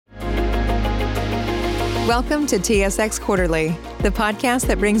Welcome to TSX Quarterly, the podcast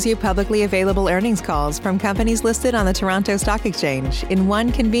that brings you publicly available earnings calls from companies listed on the Toronto Stock Exchange in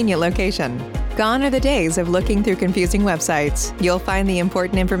one convenient location. Gone are the days of looking through confusing websites. You'll find the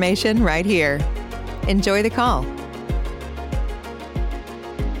important information right here. Enjoy the call.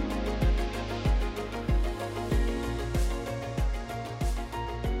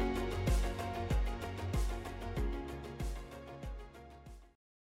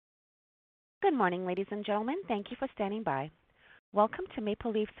 Good morning, ladies and gentlemen. Thank you for standing by. Welcome to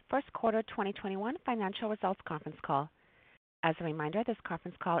Maple Leaf's first quarter 2021 financial results conference call. As a reminder, this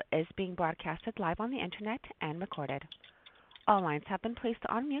conference call is being broadcasted live on the internet and recorded. All lines have been placed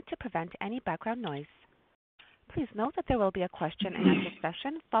on mute to prevent any background noise. Please note that there will be a question and answer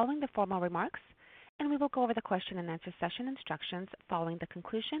session following the formal remarks, and we will go over the question and answer session instructions following the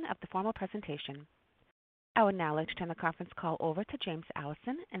conclusion of the formal presentation. I would now like to turn the conference call over to James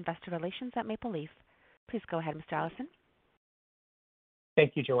Allison, Investor Relations at Maple Leaf. Please go ahead, Mr. Allison.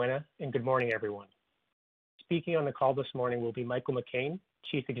 Thank you, Joanna, and good morning, everyone. Speaking on the call this morning will be Michael McCain,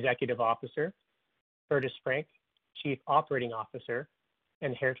 Chief Executive Officer, Curtis Frank, Chief Operating Officer,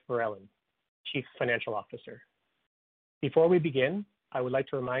 and Geert Verellen, Chief Financial Officer. Before we begin, I would like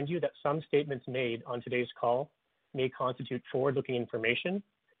to remind you that some statements made on today's call may constitute forward-looking information,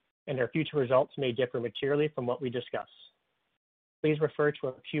 and our future results may differ materially from what we discuss. Please refer to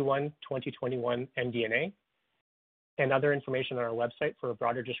our Q1 2021 MD&A and other information on our website for a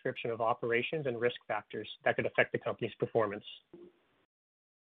broader description of operations and risk factors that could affect the company's performance.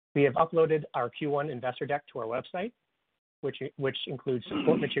 We have uploaded our Q1 investor deck to our website, which includes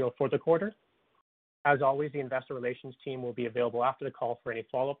support material for the quarter. As always, the investor relations team will be available after the call for any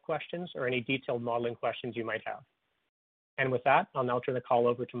follow-up questions or any detailed modeling questions you might have. And with that, I'll now turn the call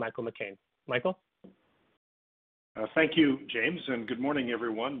over to Michael McCain. Michael? Thank you, James, and good morning,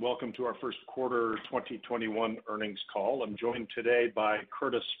 everyone. Welcome to our first quarter 2021 earnings call. I'm joined today by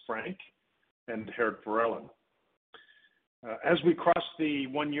Curtis Frank and Geert Verellen. As we cross the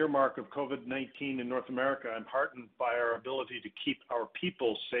one-year mark of COVID-19 in North America, I'm heartened by our ability to keep our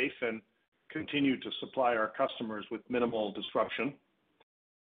people safe and continue to supply our customers with minimal disruption.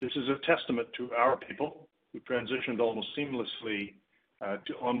 This is a testament to our people who transitioned almost seamlessly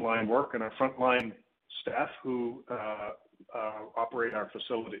to online work, and our frontline staff who operate our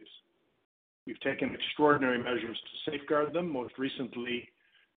facilities. We've taken extraordinary measures to safeguard them, most recently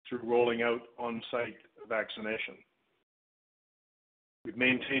through rolling out on-site vaccination. We've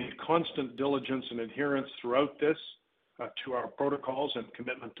maintained constant diligence and adherence throughout this to our protocols and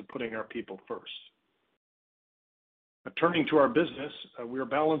commitment to putting our people first. Turning to our business, we are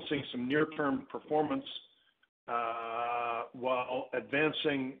balancing some near-term performance while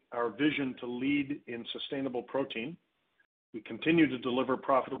advancing our vision to lead in sustainable protein. We continue to deliver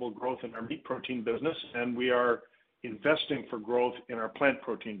profitable growth in our meat protein business, and we are investing for growth in our plant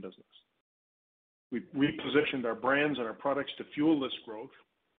protein business. We've repositioned our brands and our products to fuel this growth,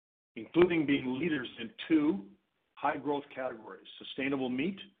 including being leaders in two high-growth categories, sustainable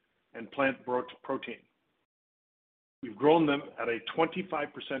meat and plant protein. We've grown them at a 25%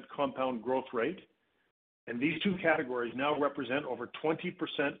 compound growth rate, and these two categories now represent over 20%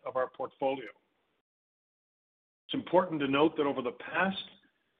 of our portfolio. It's important to note that over the past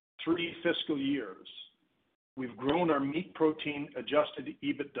 3 fiscal years, we've grown our meat protein adjusted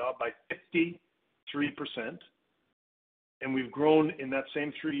EBITDA by 53%, and we've grown in that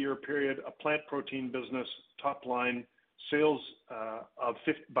same 3-year period a plant protein business top line sales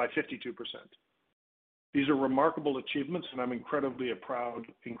by 52%. These are remarkable achievements, and I'm incredibly proud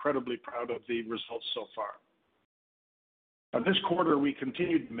of the results so far. This quarter, we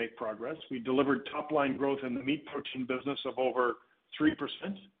continued to make progress. We delivered top-line growth in the meat protein business of over 3%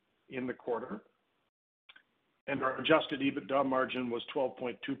 in the quarter, and our adjusted EBITDA margin was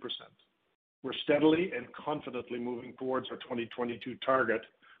 12.2%. We're steadily and confidently moving towards our 2022 target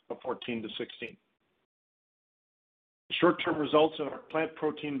of 14 to 16. The short-term results of our plant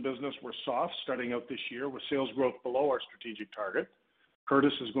protein business were soft starting out this year with sales growth below our strategic target.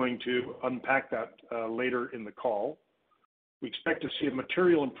 Curtis is going to unpack that later in the call. We expect to see a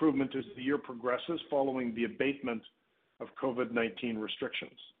material improvement as the year progresses following the abatement of COVID-19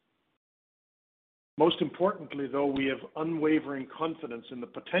 restrictions. Most importantly, though, we have unwavering confidence in the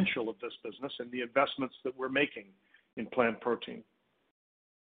potential of this business and the investments that we're making in plant protein.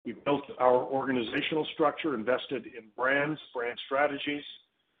 We've built our organizational structure, invested in brands, brand strategies,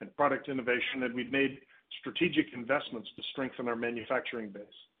 and product innovation, and we've made strategic investments to strengthen our manufacturing base.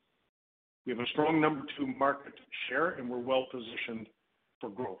 We have a strong number 2 market share, and we're well positioned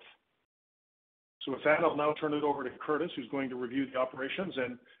for growth. So with that, I'll now turn it over to Curtis, who's going to review the operations,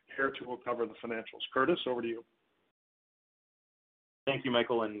 and Geert, who will cover the financials. Curtis, over to you. Thank you,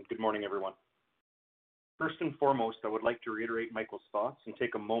 Michael, and good morning, everyone. First and foremost, I would like to reiterate Michael's thoughts and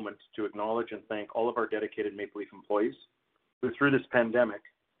take a moment to acknowledge and thank all of our dedicated Maple Leaf employees who, through this pandemic,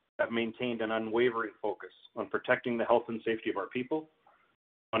 have maintained an unwavering focus on protecting the health and safety of our people,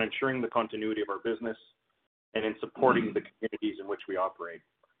 on ensuring the continuity of our business, and in supporting the communities in which we operate.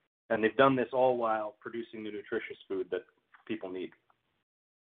 And they've done this all while producing the nutritious food that people need.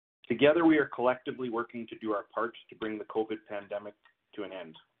 Together, we are collectively working to do our part to bring the COVID pandemic to an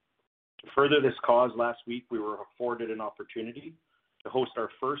end. To further this cause, last week we were afforded an opportunity to host our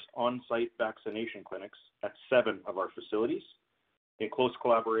first on-site vaccination clinics at 7 of our facilities in close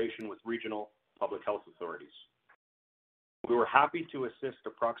collaboration with regional public health authorities. We were happy to assist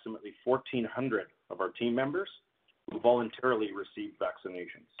approximately 1,400 of our team members who voluntarily received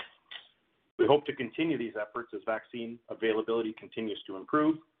vaccinations. We hope to continue these efforts as vaccine availability continues to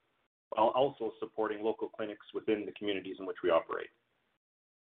improve, while also supporting local clinics within the communities in which we operate.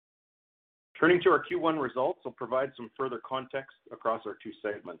 Turning to our Q1 results, I'll provide some further context across our two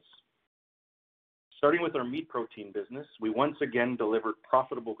segments. Starting with our meat protein business, we once again delivered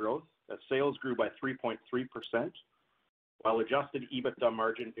profitable growth as sales grew by 3.3%, while adjusted EBITDA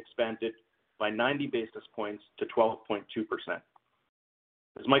margin expanded by 90 basis points to 12.2%.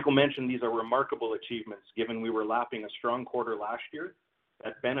 As Michael mentioned, these are remarkable achievements given we were lapping a strong quarter last year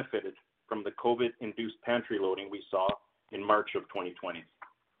that benefited from the COVID-induced pantry loading we saw in March of 2020.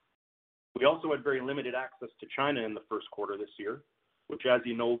 We also had very limited access to China in the first quarter this year, which, as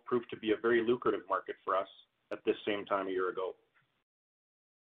you know, proved to be a very lucrative market for us at this same time a year ago.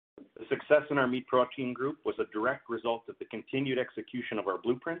 The success in our meat protein group was a direct result of the continued execution of our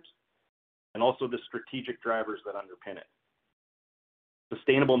blueprint and also the strategic drivers that underpin it.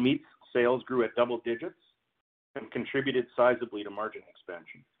 Sustainable meats sales grew at double digits and contributed sizably to margin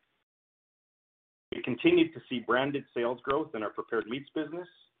expansion. We continued to see branded sales growth in our prepared meats business,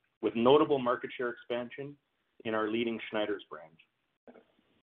 with notable market share expansion in our leading Schneiders brand.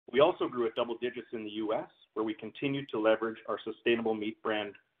 We also grew at double digits in the U.S., where we continued to leverage our sustainable meat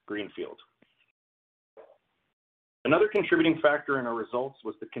brand, Greenfield. Another contributing factor in our results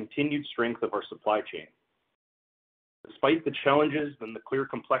was the continued strength of our supply chain. Despite the challenges and the clear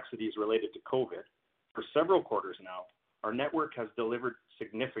complexities related to COVID, for several quarters now, our network has delivered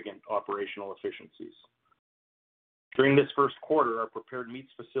significant operational efficiencies. During this first quarter, our prepared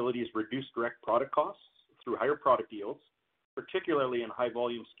meats facilities reduced direct product costs through higher product yields, particularly in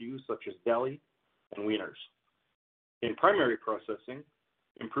high-volume SKUs such as deli and wieners. In primary processing,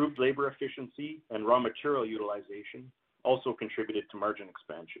 improved labor efficiency and raw material utilization also contributed to margin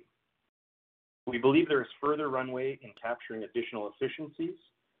expansion. We believe there is further runway in capturing additional efficiencies,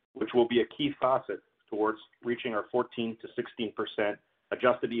 which will be a key facet towards reaching our 14 to 16%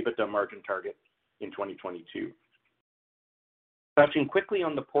 adjusted EBITDA margin target in 2022. Touching quickly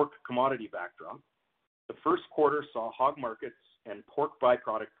on the pork commodity backdrop, the first quarter saw hog markets and pork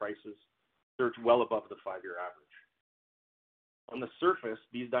byproduct prices surge well above the 5-year average. On the surface,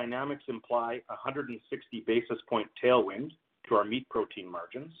 these dynamics imply a 160 basis point tailwind to our meat protein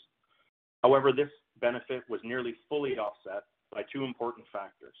margins. However, this benefit was nearly fully offset by two important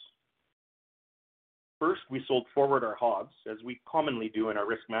factors. First, we sold forward our hogs, as we commonly do in our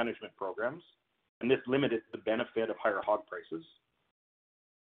risk management programs, and this limited the benefit of higher hog prices.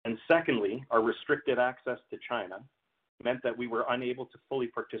 And secondly, our restricted access to China meant that we were unable to fully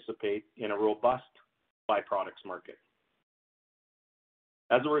participate in a robust byproducts market.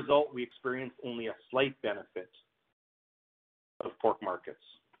 As a result, we experienced only a slight benefit of pork markets.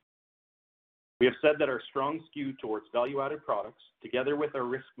 We have said that our strong skew towards value-added products, together with our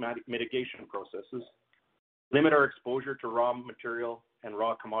risk mitigation processes, limit our exposure to raw material and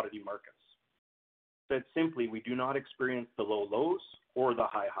raw commodity markets. Said simply, we do not experience the low lows or the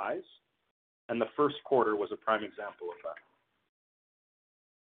high highs, and the first quarter was a prime example of that.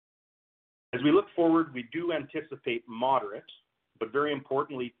 As we look forward, we do anticipate moderate, but very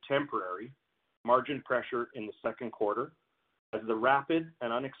importantly temporary, margin pressure in the second quarter as the rapid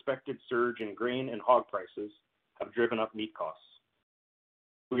and unexpected surge in grain and hog prices have driven up meat costs.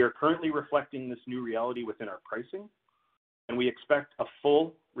 We are currently reflecting this new reality within our pricing, and we expect a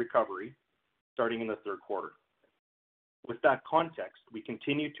full recovery starting in the third quarter. With that context, we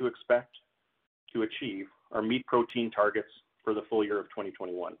continue to expect to achieve our meat protein targets for the full year of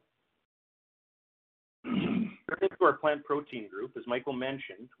 2021. Turning to our plant protein group, as Michael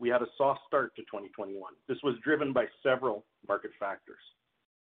mentioned, we had a soft start to 2021. This was driven by several market factors.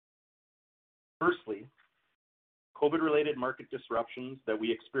 Firstly, COVID-related market disruptions that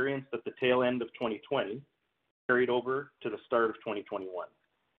we experienced at the tail end of 2020 carried over to the start of 2021.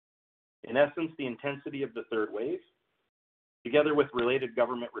 In essence, the intensity of the third wave, together with related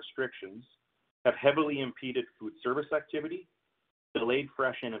government restrictions, have heavily impeded food service activity, delayed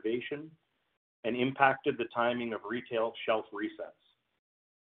fresh innovation, and impacted the timing of retail shelf resets.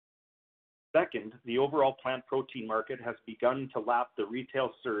 Second, the overall plant protein market has begun to lap the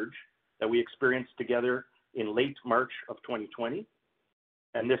retail surge that we experienced together in late March of 2020,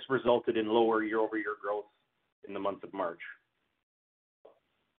 and this resulted in lower year-over-year growth in the month of March.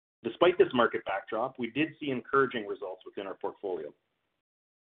 Despite this market backdrop, we did see encouraging results within our portfolio.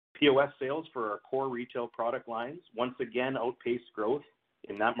 POS sales for our core retail product lines once again outpaced growth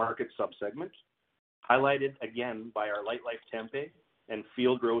in that market subsegment, highlighted again by our Light Life Tempeh and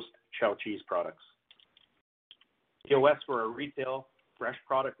field roast chow cheese products. POS for our retail fresh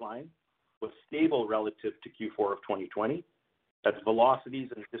product line was stable relative to Q4 of 2020, as velocities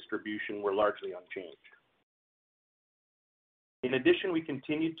and distribution were largely unchanged. In addition, we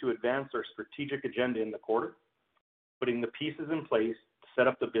continued to advance our strategic agenda in the quarter, putting the pieces in place to set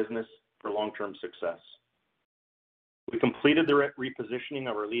up the business for long-term success. We completed the repositioning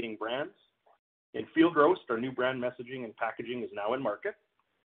of our leading brands. In field roast, our new brand messaging and packaging is now in market,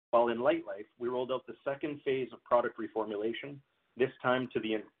 while in Light Life, we rolled out the second phase of product reformulation, this time to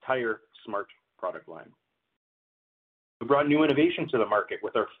the entire Smart product line. We brought new innovation to the market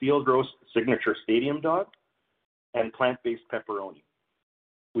with our field roast signature Stadium Dog and plant-based pepperoni.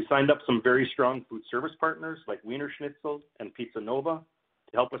 We signed up some very strong food service partners like Wiener Schnitzel and Pizza Nova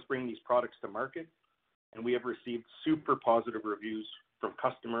to help us bring these products to market, and we have received super positive reviews from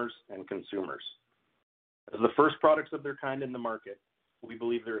customers and consumers. As the first products of their kind in the market, we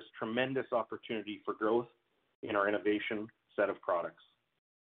believe there is tremendous opportunity for growth in our innovation set of products.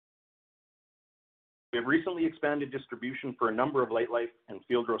 We have recently expanded distribution for a number of Light Life and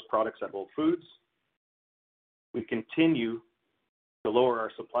field roast products at Whole Foods. We continue to lower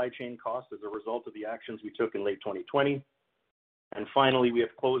our supply chain costs as a result of the actions we took in late 2020. And finally, we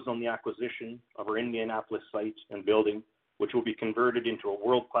have closed on the acquisition of our Indianapolis site and building, which will be converted into a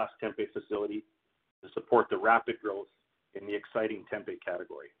world-class tempeh facility to support the rapid growth in the exciting tempeh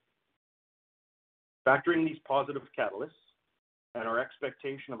category. Factoring these positive catalysts and our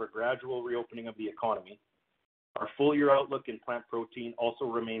expectation of a gradual reopening of the economy, our full-year outlook in plant protein also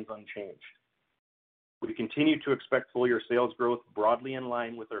remains unchanged. We continue to expect full-year sales growth broadly in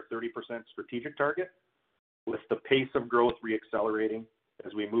line with our 30% strategic target, with the pace of growth reaccelerating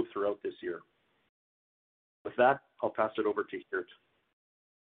as we move throughout this year. With that, I'll pass it over to Geert.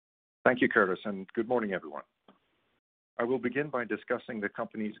 Thank you, Curtis, and good morning, everyone. I will begin by discussing the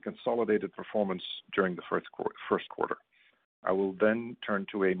company's consolidated performance during the first quarter. I will then turn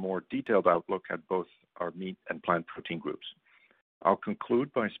to a more detailed outlook at both our meat and plant protein groups. I'll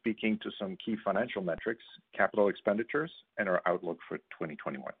conclude by speaking to some key financial metrics, capital expenditures, and our outlook for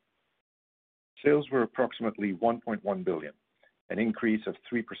 2021. Sales were approximately $1.1 billion, an increase of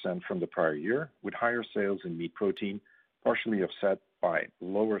 3% from the prior year, with higher sales in meat protein, partially offset by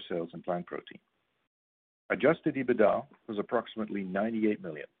lower sales in plant protein. Adjusted EBITDA was approximately $98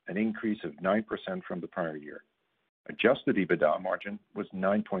 million, an increase of 9% from the prior year. Adjusted EBITDA margin was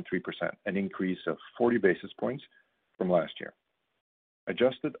 9.3%, an increase of 40 basis points from last year.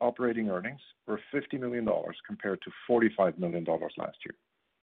 Adjusted operating earnings were $50 million compared to $45 million last year.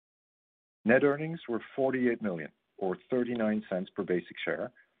 Net earnings were $48 million, or 39 cents per basic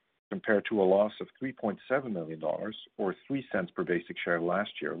share, compared to a loss of $3.7 million, or 3 cents per basic share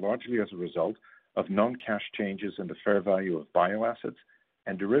last year, largely as a result of non-cash changes in the fair value of bioassets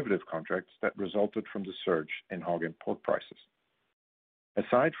and derivative contracts that resulted from the surge in hog and pork prices.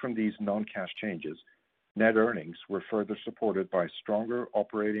 Aside from these non-cash changes, net earnings were further supported by stronger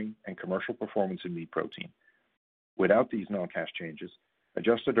operating and commercial performance in meat protein. Without these non-cash changes,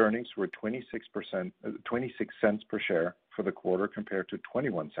 adjusted earnings were 26 cents per share for the quarter compared to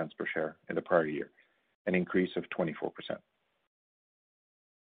 21 cents per share in the prior year, an increase of 24%.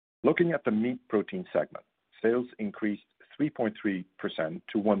 Looking at the meat protein segment, sales increased 3.3%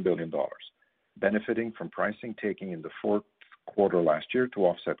 to $1 billion, benefiting from pricing taken in the fourth quarter last year to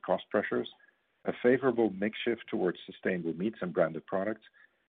offset cost pressures, a favorable mix shift towards sustainable meats and branded products,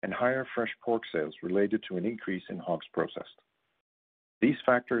 and higher fresh pork sales related to an increase in hogs processed. These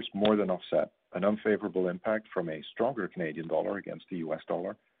factors more than offset an unfavorable impact from a stronger Canadian dollar against the US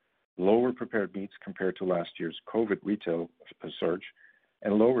dollar, lower prepared meats compared to last year's COVID retail surge,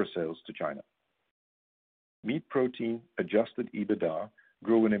 and lower sales to China. Meat protein adjusted EBITDA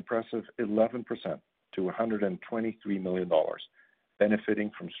grew an impressive 11% to $123 million,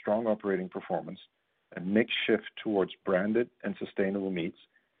 benefiting from strong operating performance, a mix shift towards branded and sustainable meats,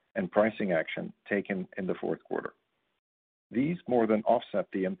 and pricing action taken in the fourth quarter. These more than offset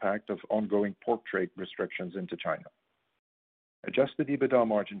the impact of ongoing pork trade restrictions into China. Adjusted EBITDA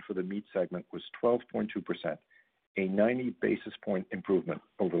margin for the meat segment was 12.2%, a 90 basis point improvement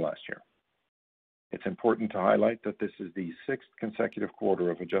over last year. It's important to highlight that this is the sixth consecutive quarter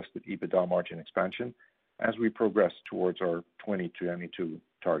of adjusted EBITDA margin expansion as we progress towards our 2022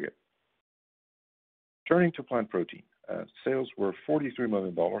 target. Turning to plant protein, sales were $43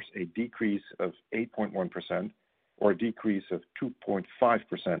 million, a decrease of 8.1%, or a decrease of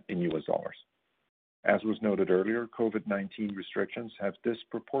 2.5% in US dollars. As was noted earlier, COVID-19 restrictions have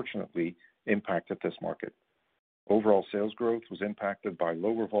disproportionately impacted this market. Overall sales growth was impacted by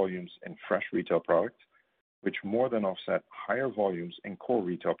lower volumes in fresh retail products, which more than offset higher volumes in core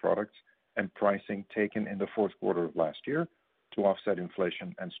retail products and pricing taken in the fourth quarter of last year to offset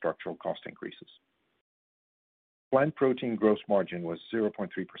inflation and structural cost increases. Plant protein gross margin was 0.3%,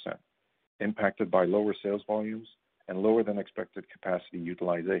 impacted by lower sales volumes and lower than expected capacity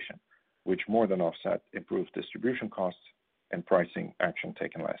utilization, which more than offset improved distribution costs and pricing action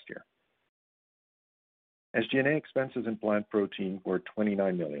taken last year. SG&A expenses in plant protein were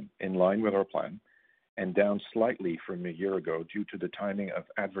 $29 million, in line with our plan, and down slightly from a year ago due to the timing of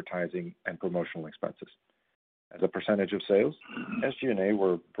advertising and promotional expenses. As a percentage of sales, SG&A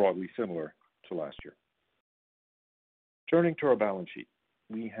were broadly similar to last year. Turning to our balance sheet,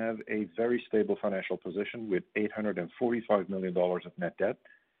 we have a very stable financial position with $845 million of net debt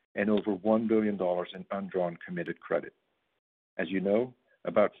and over $1 billion in undrawn committed credit. As you know,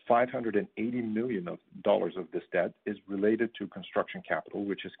 about $580 million of this debt is related to construction capital,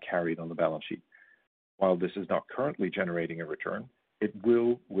 which is carried on the balance sheet. While this is not currently generating a return, it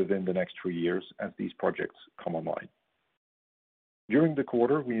will within the next 3 years as these projects come online. During the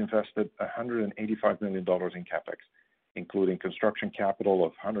quarter, we invested $185 million in CapEx, including construction capital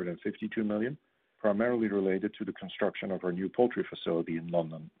of $152 million, primarily related to the construction of our new poultry facility in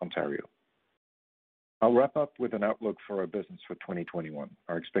London, Ontario. I'll wrap up with an outlook for our business for 2021.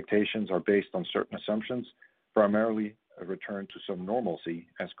 Our expectations are based on certain assumptions, primarily a return to some normalcy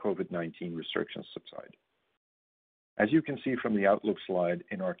as COVID-19 restrictions subside. As you can see from the outlook slide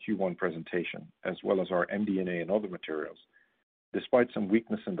in our Q1 presentation, as well as our MD&A and other materials, despite some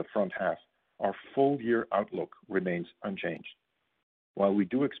weakness in the front half, our full-year outlook remains unchanged. While we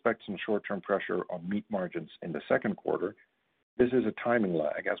do expect some short-term pressure on meat margins in the second quarter, this is a timing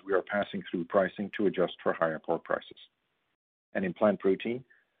lag as we are passing through pricing to adjust for higher pork prices. And in plant protein,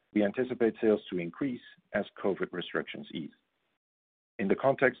 we anticipate sales to increase as COVID restrictions ease. In the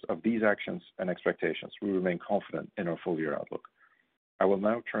context of these actions and expectations, we remain confident in our full-year outlook. I will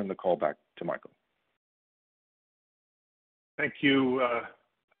now turn the call back to Michael. Thank you,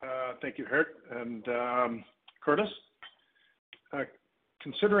 Geert and Curtis.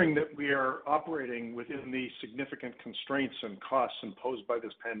 Considering that we are operating within the significant constraints and costs imposed by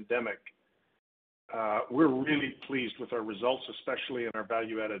this pandemic, we're really pleased with our results, especially in our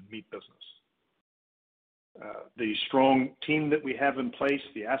value-added meat business. The strong team that we have in place,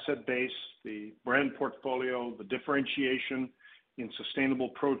 the asset base, the brand portfolio, the differentiation in sustainable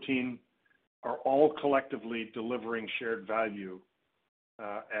protein are all collectively delivering shared value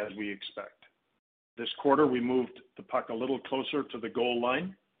as we expect. This quarter, we moved the puck a little closer to the goal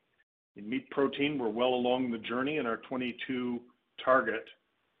line. In meat protein, we're well along the journey, and our 22 target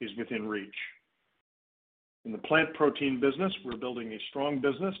is within reach. In the plant protein business, we're building a strong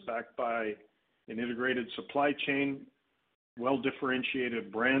business backed by an integrated supply chain,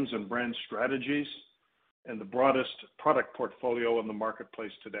 well-differentiated brands and brand strategies, and the broadest product portfolio in the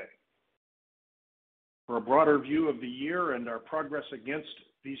marketplace today. For a broader view of the year and our progress against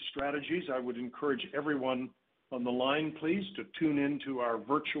these strategies, I would encourage everyone on the line, please, to tune in to our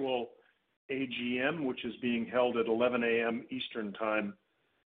virtual AGM, which is being held at 11 a.m. Eastern Time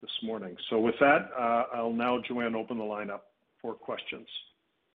this morning. So with that, I'll now, Joanne, open the line up for questions.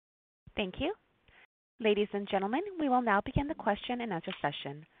 Thank you. Ladies and gentlemen, we will now begin the question and answer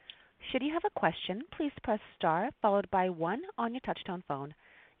session. Should you have a question, please press star followed by 1 on your touchtone phone.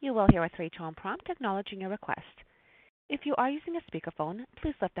 You will hear a 3-tone prompt acknowledging your request. If you are using a speakerphone,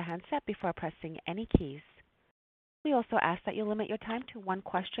 please lift the handset before pressing any keys. We also ask that you limit your time to 1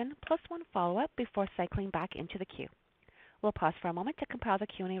 question plus 1 follow-up before cycling back into the queue. We'll pause for a moment to compile the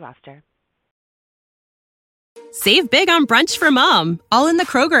Q&A roster. Save big on brunch for mom, all in the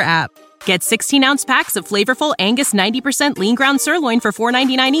Kroger app. Get 16-ounce packs of flavorful Angus 90% lean ground sirloin for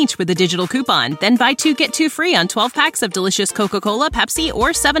 $4.99 each with a digital coupon. Then buy 2, get 2 free on 12 packs of delicious Coca-Cola, Pepsi, or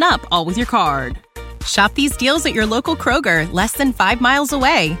 7-Up, all with your card. Shop these deals at your local Kroger, less than 5 miles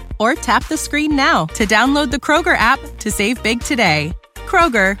away. Or tap the screen now to download the Kroger app to save big today.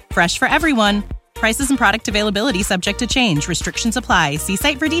 Kroger, fresh for everyone. Prices and product availability subject to change. Restrictions apply. See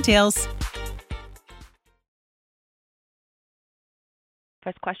site for details.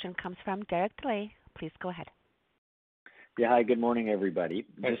 First question comes from Derek Dley. Please go ahead. Yeah, hi, good morning, everybody.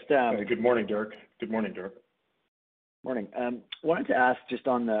 Good morning, Derek. Good morning, Derek. Morning. Wanted to ask just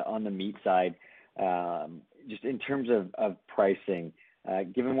on the meat side, just in terms of pricing,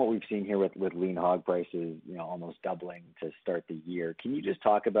 given what we've seen here with lean hog prices, almost doubling to start the year, can you just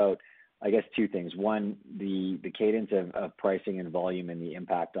talk about, I guess, two things? One, the cadence of pricing and volume and the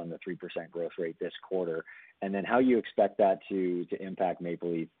impact on the 3% growth rate this quarter, and then how you expect that to impact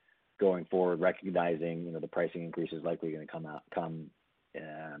Maple Leaf going forward, recognizing the pricing increase is likely going to come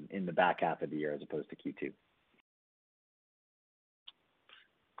in the back half of the year as opposed to Q2.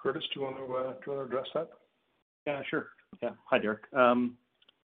 Curtis, do you want to address that? Yeah, sure. Yeah. Hi, Derek.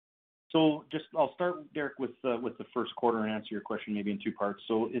 So I'll start, Derek, with the first quarter and answer your question maybe in two parts.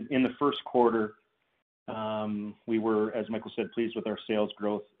 So in the first quarter, we were, as Michael said, pleased with our sales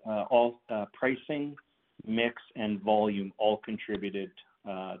growth. All pricing, mix, and volume all contributed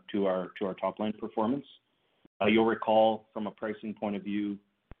to our top line performance. You'll recall from a pricing point of view,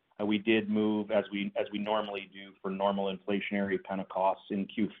 we did move as we normally do for normal inflationary kind of costs in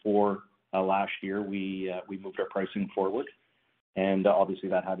Q4 last year. We moved our pricing forward, and obviously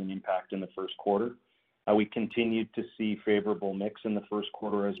that had an impact in the first quarter. We continued to see favorable mix in the first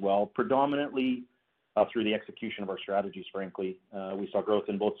quarter as well, predominantly through the execution of our strategies. Frankly, we saw growth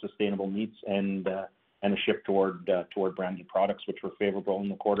in both sustainable meats and a shift toward branded products, which were favorable in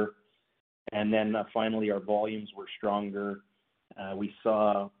the quarter. And then finally, our volumes were stronger. We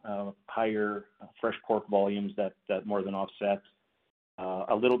saw higher fresh pork volumes that more than offset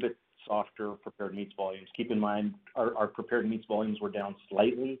a little bit softer prepared meats volumes. Keep in mind, our prepared meats volumes were down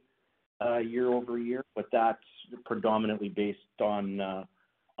slightly year over year, but that's predominantly based on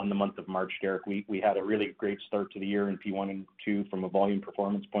the month of March, Derek. We had a really great start to the year in P1 and 2 from a volume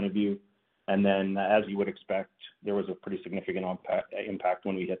performance point of view. And then, as you would expect, there was a pretty significant impact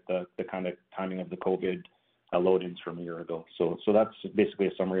when we hit the kind of timing of the COVID load-ins from a year ago. So that's basically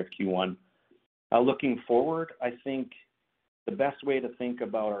a summary of Q1. Looking forward, I think the best way to think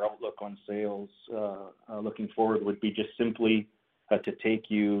about our outlook on sales looking forward would be just simply to take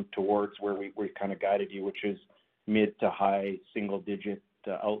you towards where we kind of guided you, which is mid to high single-digit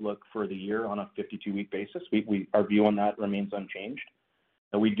outlook for the year on a 52-week basis. Our view on that remains unchanged.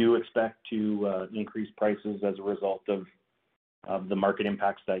 We do expect to increase prices as a result of the market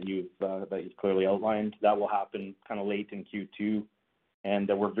impacts that you've clearly outlined. That will happen kind of late in Q2, and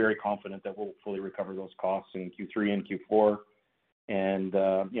we're very confident that we'll fully recover those costs in Q3 and Q4. And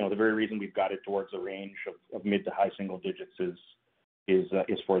the very reason we've got it towards a range of mid to high single digits is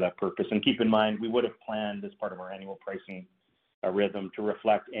for that purpose. And keep in mind, we would have planned as part of our annual pricing rhythm to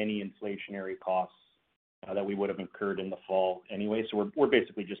reflect any inflationary costs that we would have incurred in the fall anyway. So we're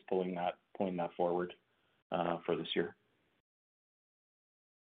basically just pulling that forward for this year.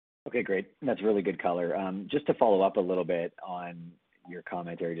 Okay, great. That's really good color. Just to follow up a little bit on your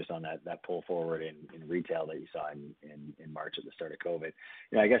commentary just on that pull forward in retail that you saw in March at the start of COVID.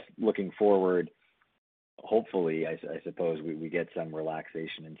 I guess looking forward, hopefully, I suppose we get some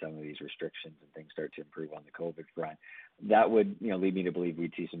relaxation in some of these restrictions and things start to improve on the COVID front. That would lead me to believe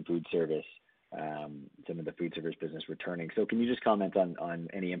we'd see some food service, some of the food service business returning. So can you just comment on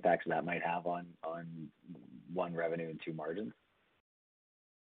any impacts that might have on one, revenue, and two, margins?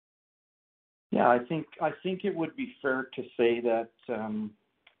 Yeah, I think it would be fair to say that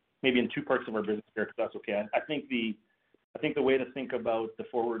maybe in two parts of our business here, if that's okay. I think the way to think about the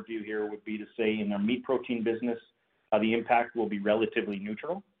forward view here would be to say in our meat protein business, the impact will be relatively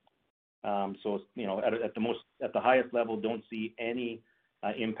neutral. So at the highest level, don't see any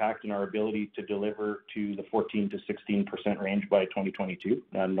impact in our ability to deliver to the 14 to 16% range by 2022.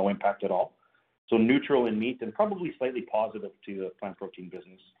 No impact at all. So neutral in meat and probably slightly positive to the plant protein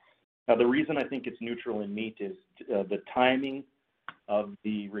business. Now, the reason I think it's neutral in meat is the timing of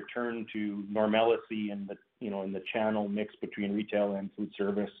the return to normalcy in the channel mix between retail and food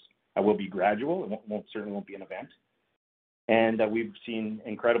service will be gradual. It certainly won't be an event. And we've seen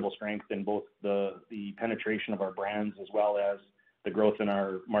incredible strength in both the penetration of our brands as well as the growth in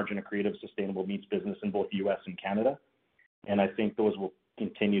our margin accretive sustainable meats business in both the U.S. and Canada. And I think those will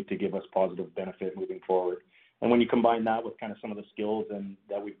continue to give us positive benefit moving forward. And when you combine that with kind of some of the skills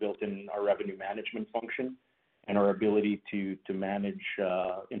that we've built in our revenue management function and our ability to manage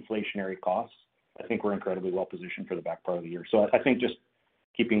inflationary costs, I think we're incredibly well positioned for the back part of the year. So I think just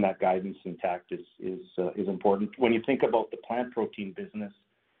keeping that guidance intact is important. When you think about the plant protein business,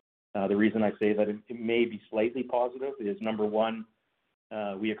 the reason I say that it may be slightly positive is, number one,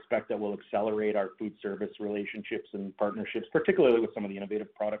 we expect that we'll accelerate our food service relationships and partnerships, particularly with some of the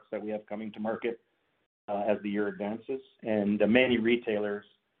innovative products that we have coming to market as the year advances. And many retailers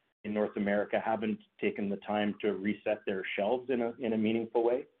in North America haven't taken the time to reset their shelves in a meaningful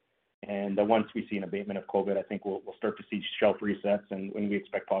way. And once we see an abatement of COVID, I think we'll start to see shelf resets, and we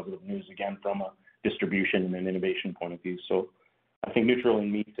expect positive news again from a distribution and an innovation point of view. So I think neutral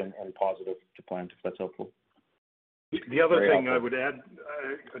in meat and positive to plant, if that's helpful. The other thing I would add,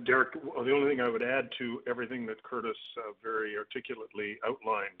 Derek, the only thing I would add to everything that Curtis very articulately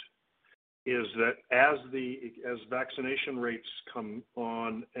outlined is that as vaccination rates come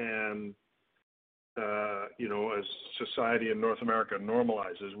on and as society in North America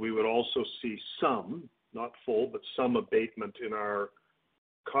normalizes, we would also see some, not full, but some abatement in our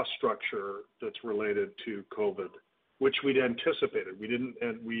cost structure that's related to COVID, which we'd anticipated. We didn't,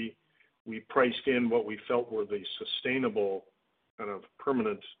 and we priced in what we felt were the sustainable kind of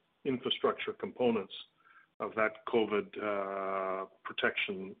permanent infrastructure components of that COVID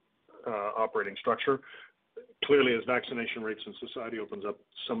protection operating structure. Clearly, as vaccination rates in society opens up,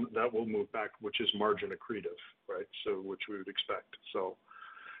 some that will move back, which is margin accretive, right? So, which we would expect. So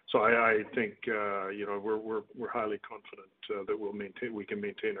I think we're highly confident that we can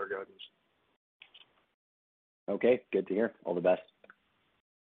maintain our guidance. Okay, good to hear. All the best.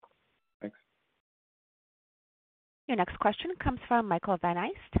 Thanks. Your next question comes from Michael Van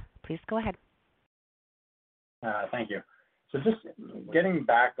Aist. Please go ahead. Thank you. So just getting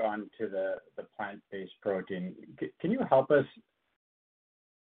back onto the plant-based protein, can you help us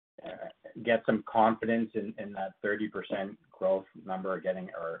get some confidence in that 30% growth number getting,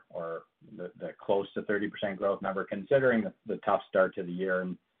 or the close to 30% growth number, considering the tough start to the year?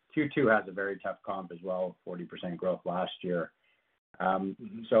 And Q2 has a very tough comp as well, 40% growth last year.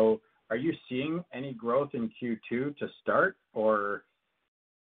 So are you seeing any growth in Q2 to start, or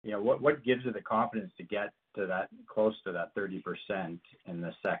what gives you the confidence to get to that close to that 30% in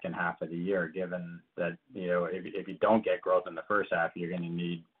the second half of the year, given that if you don't get growth in the first half, you're going to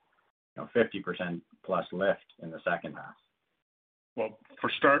need 50% plus lift in the second half? Well, for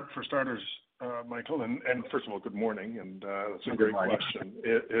starters, Michael, and first of all, good morning, and that's a great question.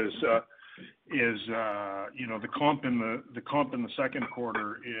 The comp in the second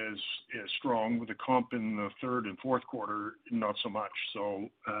quarter is strong, with the comp in the third and fourth quarter not so much. So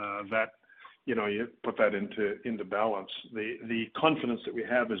that you put that into balance. The confidence that we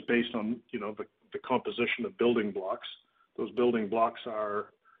have is based on the composition of building blocks. Those building blocks are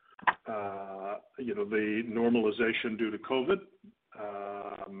the normalization due to COVID,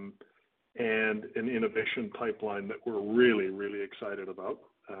 and an innovation pipeline that we're really, really excited about.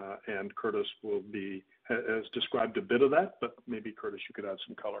 And Curtis has described a bit of that, but maybe Curtis, you could add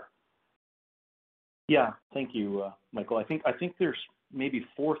some color. Yeah, thank you, Michael. I think there's maybe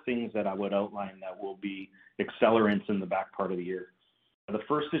four things that I would outline that will be accelerants in the back part of the year. The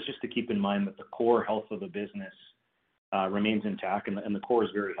first is just to keep in mind that the core health of the business remains intact, and the core is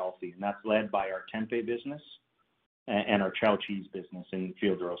very healthy, and that's led by our tempeh business and our chow cheese business in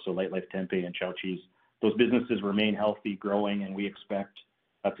field roast, so Light Life Tempeh and chow cheese. Those businesses remain healthy, growing, and we expect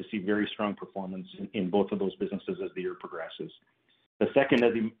to see very strong performance in both of those businesses as the year progresses. The second,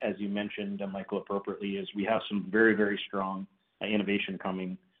 as you mentioned, Michael, appropriately, is we have some very, very strong innovation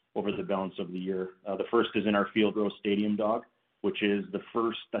coming over the balance of the year. The first is in our field roast Stadium Dog, which is the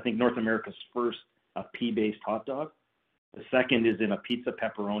first, I think, North America's first pea-based hot dog. The second is in a pizza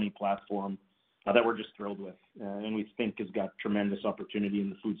pepperoni platform that we're just thrilled with, and we think has got tremendous opportunity in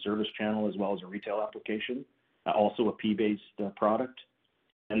the food service channel as well as a retail application, also a pea-based product.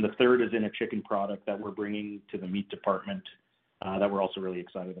 And the third is in a chicken product that we're bringing to the meat department that we're also really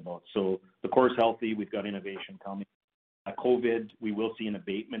excited about. So the core is healthy. We've got innovation coming. COVID, we will see an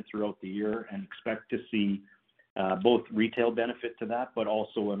abatement throughout the year and expect to see both retail benefit to that, but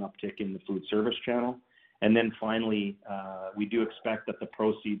also an uptick in the food service channel. And then finally, we do expect that the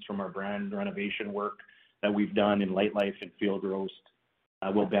proceeds from our brand renovation work that we've done in Light Life and field roast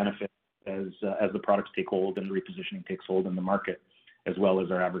will benefit as the products take hold and the repositioning takes hold in the market, as well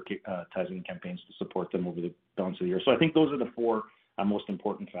as our advertising campaigns to support them over the balance of the year. So I think those are the four most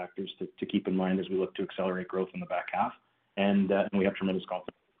important factors to keep in mind as we look to accelerate growth in the back half, and we have tremendous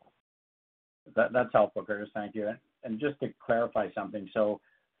confidence. That's helpful, Curtis. Thank you. And just to clarify something, so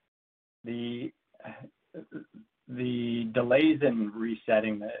the delays in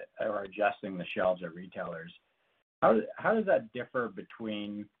resetting or adjusting the shelves at retailers, how does that differ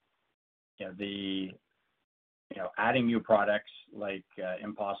between the adding new products like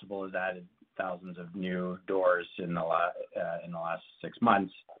Impossible has added thousands of new doors in the last 6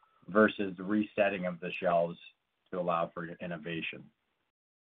 months versus the resetting of the shelves to allow for innovation?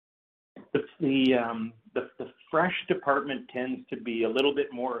 The fresh department tends to be a little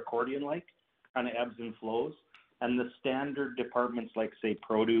bit more accordion-like, kind of ebbs and flows, and the standard departments like, say,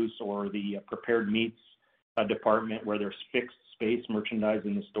 produce or the prepared meats department where there's fixed space merchandise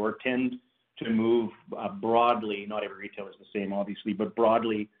in the store tend to move broadly. Not every retailer is the same, obviously, but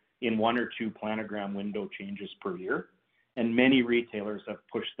broadly in 1 or 2 planogram window changes per year. And many retailers have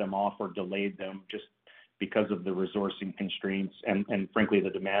pushed them off or delayed them just because of the resourcing constraints and frankly,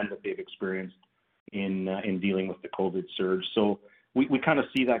 the demand that they've experienced in dealing with the COVID surge. So we kind of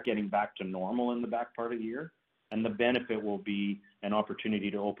see that getting back to normal in the back part of the year. And the benefit will be an opportunity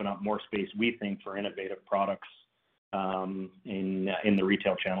to open up more space, we think, for innovative products in the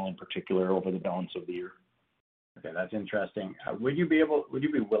retail channel in particular over the balance of the year. Okay, that's interesting. Would you be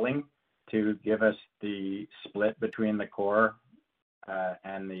willing to give us the split between the core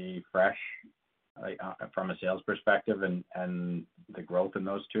and the fresh, from a sales perspective, and the growth in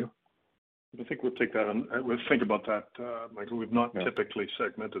those two? I think we'll take that on. We'll think about that, Michael. We've not typically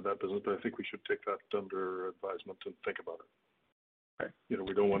segmented that business, but I think we should take that under advisement and think about it. Okay.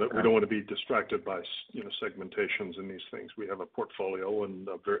 We don't want to be distracted by segmentations in these things. We have a portfolio and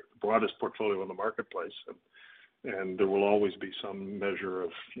the broadest portfolio in the marketplace, and there will always be some measure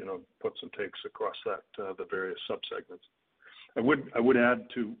of puts and takes across that the various subsegments. I would add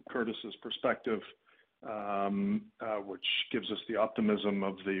to Curtis's perspective, which gives us the optimism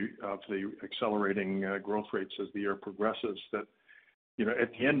of the accelerating growth rates as the year progresses, that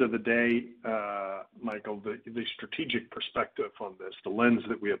at the end of the day, Michael, the strategic perspective on this, the lens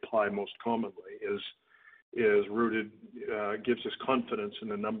that we apply most commonly is rooted, gives us confidence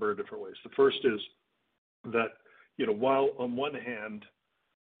in a number of different ways. The first is that while on one hand,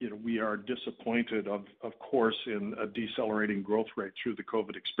 we are disappointed, of course, in a decelerating growth rate through the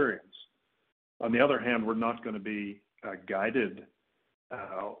COVID experience. On the other hand, we're not going to be guided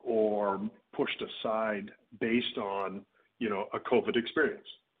or pushed aside based on, a COVID experience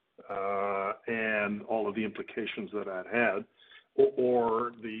and all of the implications that had,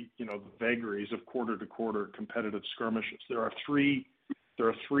 or the vagaries of quarter-to-quarter competitive skirmishes. There are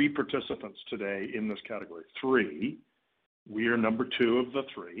three participants today in this category. 3. We are number 2 of the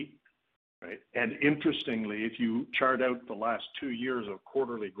 3, right? And interestingly, if you chart out the last 2 years of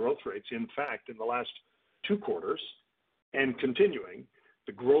quarterly growth rates, in fact, in the last 2 quarters and continuing,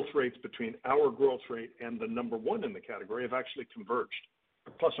 the growth rates between our growth rate and the number 1 in the category have actually converged,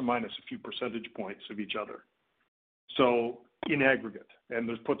 plus or minus a few percentage points of each other. So in aggregate, and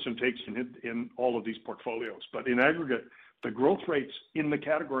there's puts and takes in all of these portfolios, but in aggregate, the growth rates in the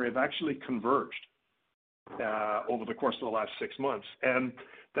category have actually converged over the course of the last 6 months, and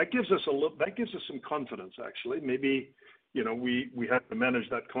that gives us some confidence. Actually, maybe we have to manage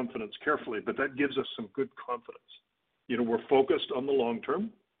that confidence carefully, but that gives us some good confidence. We're focused on the long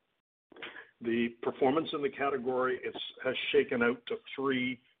term. The performance in the category has shaken out to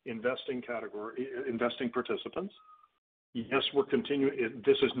 3 investing participants. Yes, we're continuing.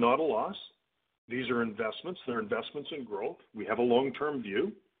 This is not a loss. These are investments. They're investments in growth. We have a long-term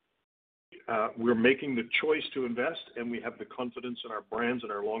view. We're making the choice to invest, and we have the confidence in our brands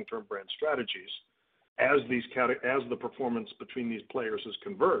and our long-term brand strategies. As the performance between these players has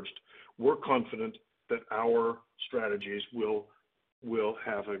converged, we're confident that our strategies will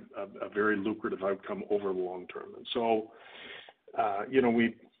have a very lucrative outcome over the long term. And so,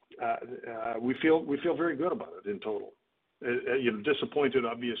 we feel very good about it in total. Disappointed,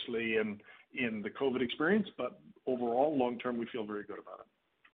 obviously, in the COVID experience, but overall, long term, we feel very good about it.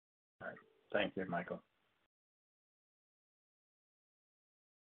 All right. Thank you, Michael.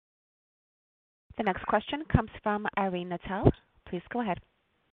 The next question comes from Irene Nattel. Please go ahead.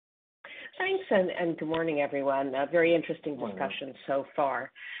 Thanks, and good morning, everyone. A very interesting discussion so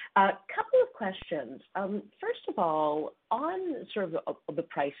far. Couple of questions. First of all, on sort of the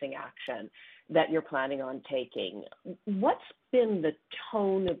pricing action that you're planning on taking, what's been the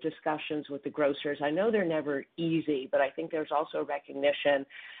tone of discussions with the grocers? I know they're never easy, but I think there's also recognition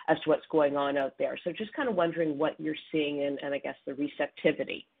as to what's going on out there. So just kind of wondering what you're seeing and I guess the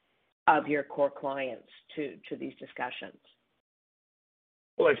receptivity of your core clients to these discussions.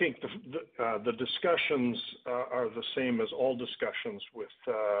 Well, I think the discussions are the same as all discussions with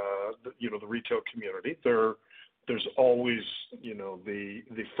the retail community. There's always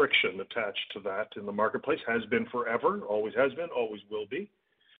the friction attached to that in the marketplace. Has been forever, always has been, always will be.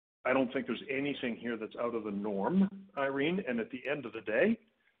 I don't think there's anything here that's out of the norm, Irene. And at the end of the day,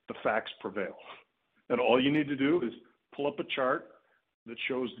 the facts prevail. And all you need to do is pull up a chart that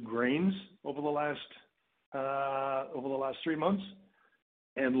shows the grains over the last 3 months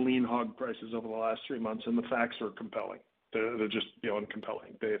and lean hog prices over the last 3 months, and the facts are compelling. They're just beyond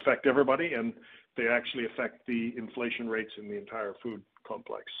compelling. They affect everybody, and they actually affect the inflation rates in the entire food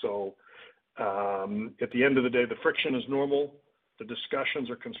complex. So at the end of the day, the friction is normal, the discussions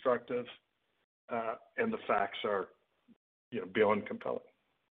are constructive, and the facts are beyond compelling.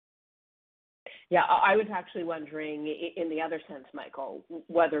 Yeah, I was actually wondering in the other sense, Michael,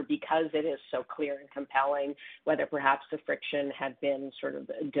 whether because it is so clear and compelling, whether perhaps the friction had been sort of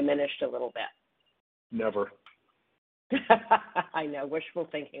diminished a little bit. Never. I know, wishful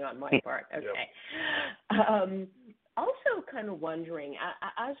thinking on my part. Okay. Also kind of wondering,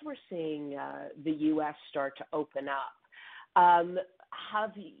 as we're seeing the U.S. start to open up,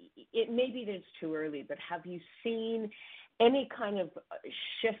 maybe it's too early, but have you seen any kind of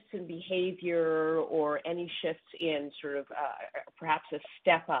shifts in behavior or any shifts in sort of perhaps a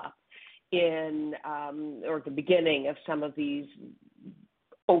step up in or the beginning of some of these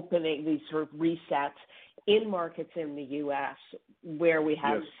sort of resets in markets in the U.S. where we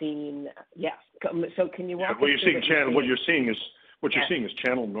have seen, yes. So can you walk us through what you're seeing is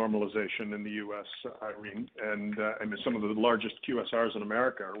channel normalization in the U.S., Irene, and some of the largest QSRs in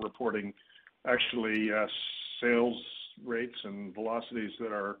America are reporting actually sales rates and velocities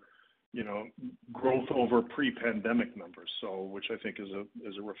that are, growth over pre-pandemic numbers. So, which I think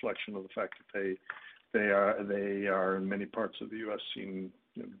is a reflection of the fact that they are in many parts of the U.S. seeing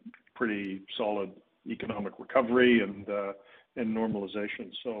pretty solid economic recovery and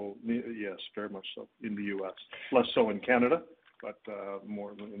normalization. So yes, very much so in the U.S. Less so in Canada, but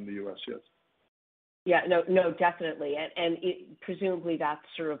more in the U.S. Yes. Yeah, no, definitely, and presumably that's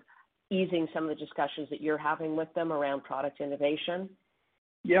sort of easing some of the discussions that you're having with them around product innovation.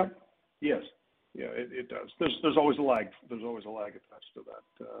 Yeah. Yes. Yeah, it does. There's always a lag. There's always a lag attached to that.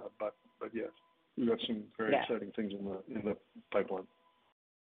 But yes, we've got some very exciting things in the pipeline.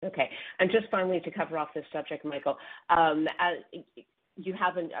 Okay, and just finally to cover off this subject, Michael, you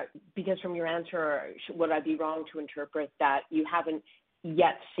haven't, because from your answer, would I be wrong to interpret that you haven't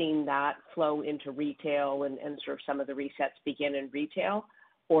yet seen that flow into retail and sort of some of the resets begin in retail,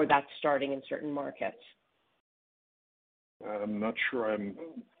 or that's starting in certain markets? I'm not sure I'm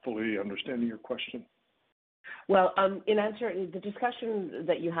fully understanding your question. Well, in answer, the discussion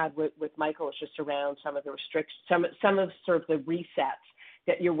that you had with Michael was just around some of the some of sort of the resets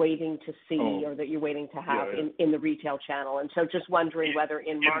that you're waiting to see or that you're waiting to have in the retail channel. And so just wondering whether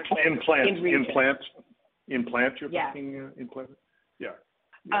in market, implant, you're talking implant? Yeah.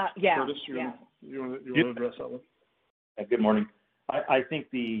 Curtis, you want to address that one? Good morning. I think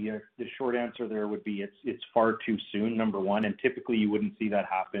the short answer there would be it's far too soon, number one, and typically you wouldn't see that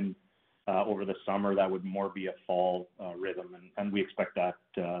happen over the summer. That would more be a fall rhythm, and we expect that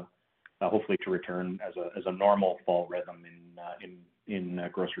hopefully to return as a normal fall rhythm in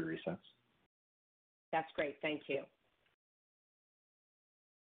grocery resets. That's great. Thank you.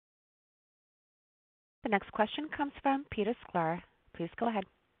 The next question comes from Peter Sklar. Please go ahead.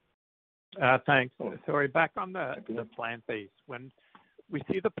 Thanks. Sorry, back on the plant-based. When we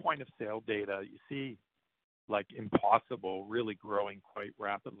see the point of sale data, you see like Impossible really growing quite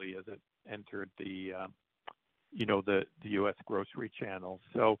rapidly as it entered the U.S. grocery channel.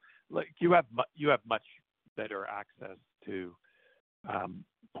 So like you have much better access to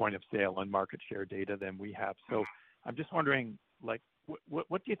point of sale and market share data than we have. So I'm just wondering, like, what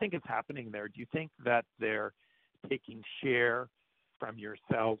do you think is happening there? Do you think that they're taking share from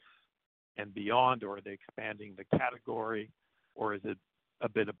yourself and beyond, or are they expanding the category, or is it a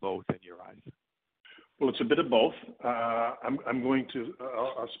bit of both in your eyes? Well, it's a bit of both. I'll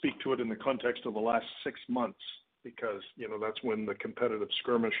speak to it in the context of the last 6 months because that's when the competitive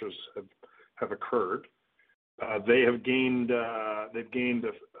skirmishes have occurred. They've gained a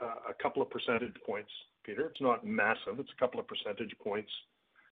couple of percentage points, Peter. It's not massive. It's a couple of percentage points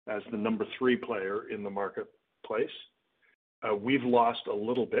as the number 3 player in the marketplace. We've lost a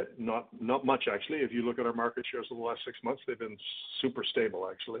little bit, not much actually. If you look at our market shares over the last 6 months, they've been super stable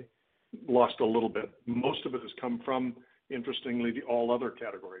actually. Lost a little bit. Most of it has come from, interestingly, the all other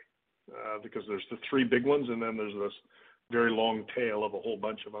category because there's the 3 big ones and then there's this very long tail of a whole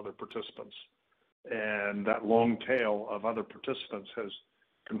bunch of other participants. And that long tail of other participants has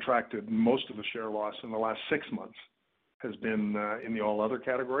contracted. Most of the share loss in the last 6 months has been in the all other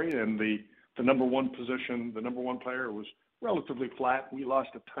category, and the number 1 position, the number 1 player was relatively flat. We lost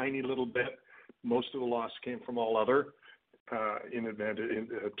a tiny little bit. Most of the loss came from all other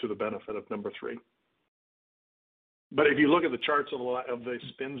to the benefit of number 3. But if you look at the charts of the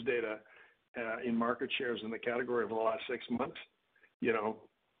SPINS data, in market shares in the category over the last 6 months, you know,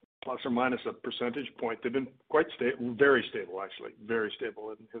 plus or minus a percentage point. They've been quite stable, very stable actually, very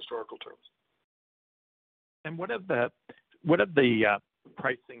stable in historical terms. And what have the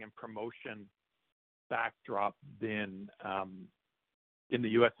pricing and promotion backdrop been in the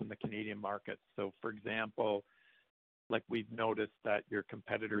U.S. and the Canadian markets? So, for example, like we've noticed that your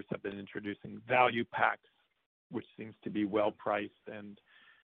competitors have been introducing value packs, which seems to be well priced. And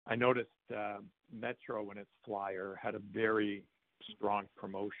I noticed Metro in its flyer had a very strong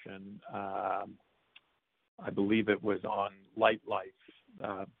promotion. I believe it was on Light Life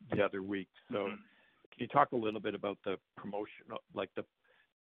the other week. So can you talk a little bit about the promotional, like the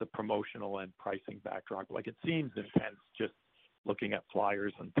promotional and pricing backdrop? Like it seems intense just looking at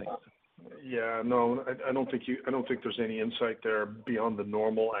flyers and things. Yeah, no, I don't think there's any insight there beyond the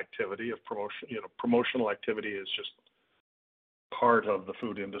normal activity of promotion. You know, promotional activity is just part of the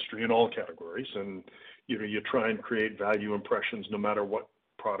food industry in all categories, and you know, you try and create value impressions no matter what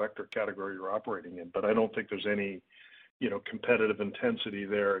product or category you're operating in. But I don't think there's any, you know, competitive intensity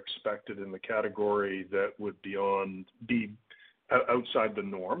there expected in the category that would be outside the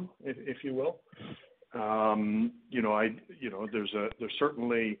norm, if you will. There's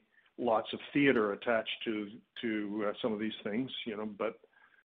certainly lots of theater attached to some of these things, you know, but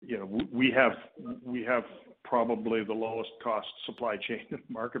you know, we have probably the lowest cost supply chain in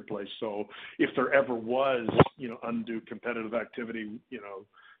the marketplace. So if there ever was, you know, undue competitive activity, you know,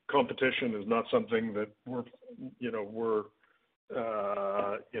 competition is not something that we're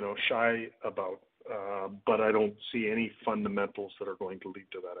shy about. But I don't see any fundamentals that are going to lead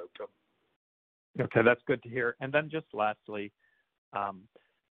to that outcome. Okay, that's good to hear. And then just lastly,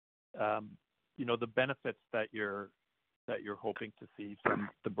 you know, the benefits that you're hoping to see from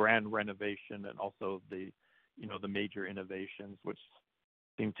the brand renovation and also the major innovations, which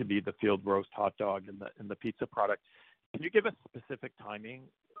seem to be the field roast hot dog and the pizza product. Can you give us specific timing?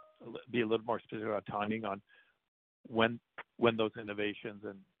 Be a little more specific about timing on when those innovations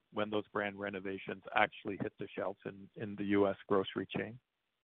and when those brand renovations actually hit the shelves in the U.S. grocery chain?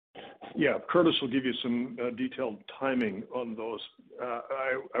 Yeah, Curtis will give you some detailed timing on those.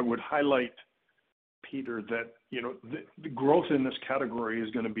 I would highlight, Peter, that you know the growth in this category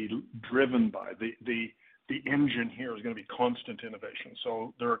is going to be driven by the engine here is going to be constant innovation.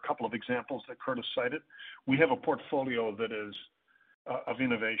 So there are a couple of examples that Curtis cited. We have a portfolio that is of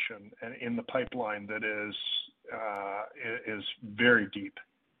innovation and in the pipeline that is very deep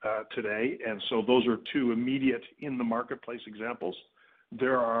today, and so those are two immediate in the marketplace examples.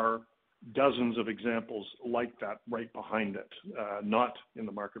 There are dozens of examples like that right behind it, not in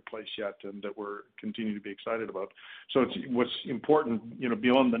the marketplace yet, and that we're continuing to be excited about. So what's important, you know,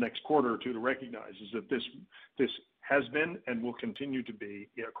 beyond the next quarter or two to recognize is that this has been and will continue to be,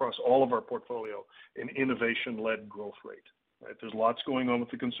 you know, across all of our portfolio, an innovation-led growth rate. Right? There's lots going on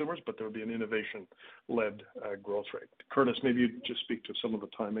with the consumers, but there will be an innovation-led growth rate. Curtis, maybe you just speak to some of the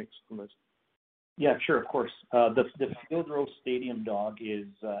timings on this. Yeah, sure, of course. The field roast stadium dog is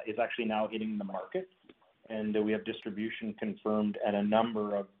actually now hitting the market, and we have distribution confirmed at a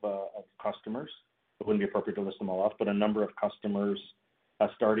number of customers. It wouldn't be appropriate to list them all off, but a number of customers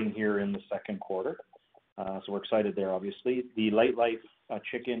starting here in the second quarter. So we're excited there, obviously. The Light Life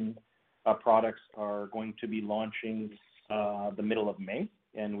chicken products are going to be launching the middle of May,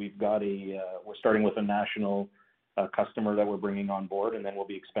 and we're starting with a national customer that we're bringing on board, and then we'll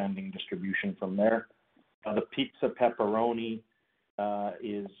be expanding distribution from there. The pizza pepperoni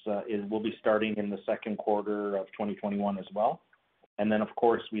will be starting in the second quarter of 2021 as well. And then, of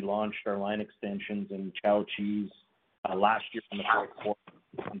course, we launched our line extensions in Chow cheese last year in the fourth quarter.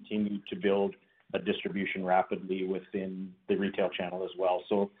 We continue to build a distribution rapidly within the retail channel as well.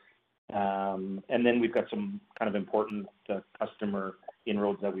 So, and then we've got some kind of important customer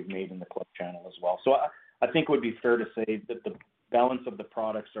inroads that we've made in the club channel as well. So I think it would be fair to say that the balance of the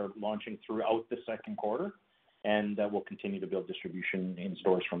products are launching throughout the second quarter, and we'll continue to build distribution in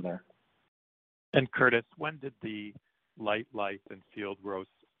stores from there. And Curtis, when did the Light Life and Field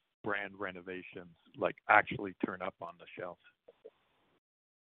Roast brand renovations actually turn up on the shelf?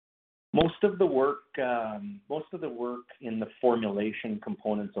 Most of the work in the formulation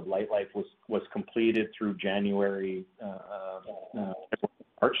components of Light Life was completed through January,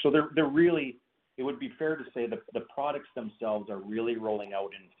 March. So they're really. It would be fair to say that the products themselves are really rolling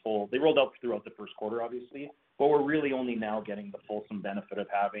out in full. They rolled out throughout the first quarter, obviously, but we're really only now getting the fulsome benefit of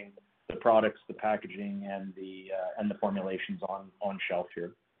having the products, the packaging, and the formulations on shelf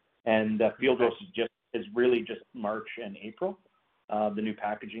here. And Field Roast is really just March and April, the new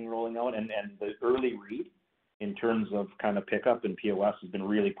packaging rolling out, and the early read in terms of kind of pickup and POS has been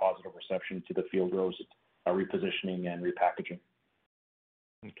really positive reception to the Field Rose repositioning and repackaging.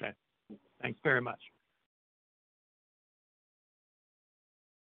 Okay. Thanks very much.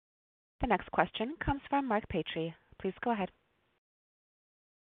 The next question comes from Mark Petrie. Please go ahead.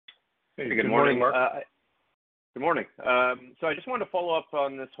 Hey, good morning, Mark. Good morning. So I just wanted to follow up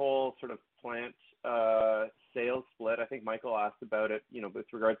on this whole sort of plant sales split. I think Michael asked about it, with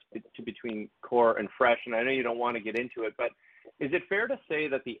regards to between core and fresh, and I know you don't want to get into it, but is it fair to say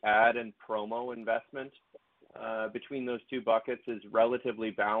that the ad and promo investment between those two buckets is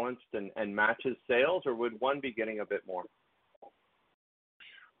relatively balanced and matches sales, or would one be getting a bit more?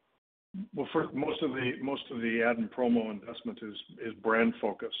 Well, for most of the ad and promo investment is brand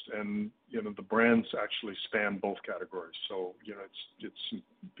focused, and the brands actually span both categories. So it's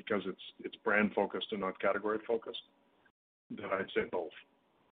because it's brand focused and not category focused that I'd say both.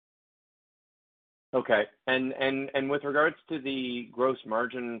 Okay, and with regards to the gross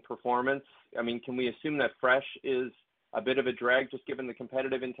margin performance, I mean, can we assume that fresh is a bit of a drag just given the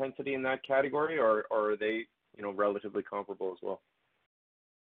competitive intensity in that category, or are they relatively comparable as well?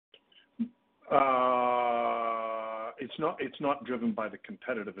 It's not driven by the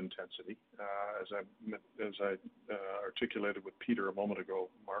competitive intensity, as I articulated with Peter a moment ago,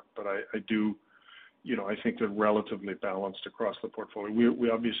 Mark. But I do, I think they're relatively balanced across the portfolio. We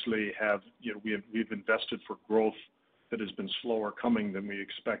obviously have, we've invested for growth that has been slower coming than we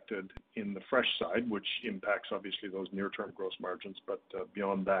expected in the fresh side, which impacts obviously those near-term gross margins. But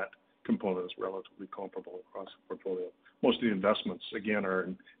beyond that, component is relatively comparable across the portfolio. Most of the investments, again, are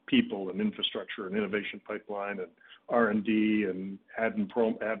in people and infrastructure and innovation pipeline and R&D and ad and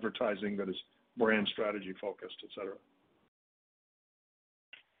advertising that is brand strategy focused, et cetera.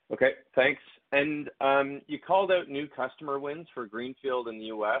 Okay, thanks. And you called out new customer wins for Greenfield in the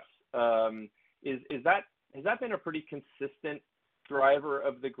U.S. Has that been a pretty consistent driver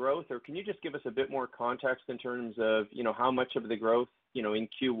of the growth, or can you just give us a bit more context in terms of how much of the growth in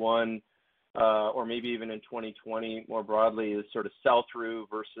Q1 or maybe even in 2020 more broadly is sort of sell-through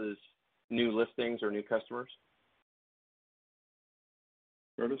versus new listings or new customers?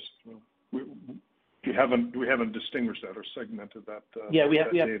 Curtis, we haven't distinguished that or segmented that. Yeah, we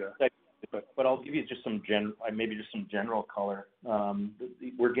have data. But I'll give you just some general color.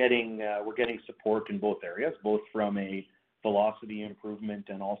 We're getting support in both areas, both from a velocity improvement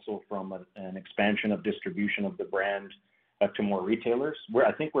and also from an expansion of distribution of the brand to more retailers.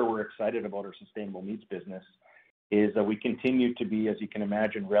 I think where we're excited about our sustainable meats business is that we continue to be, as you can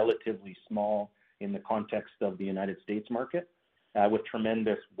imagine, relatively small in the context of the United States market, with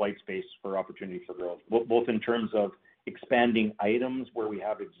tremendous white space for opportunity for growth, both in terms of expanding items where we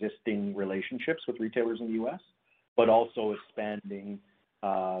have existing relationships with retailers in the U.S., but also expanding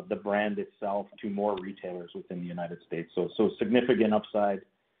the brand itself to more retailers within the United States. So significant upside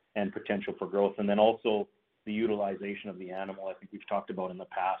and potential for growth. And then also the utilization of the animal, I think we've talked about in the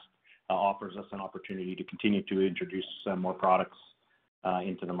past, offers us an opportunity to continue to introduce more products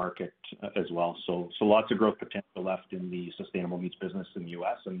into the market as well. So lots of growth potential left in the sustainable meats business in the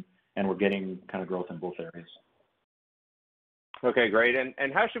U.S., and we're getting kind of growth in both areas. Okay, great.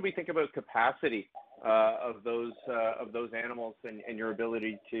 And how should we think about capacity of those animals and your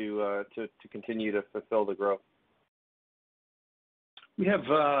ability to continue to fulfill the growth? We have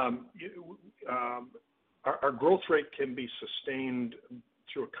our growth rate can be sustained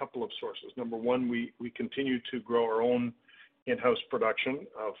through a couple of sources. Number one, we continue to grow our own in-house production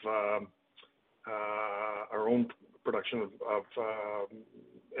of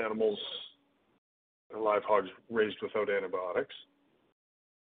animals, live hogs raised without antibiotics.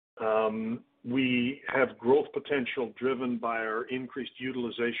 We have growth potential driven by our increased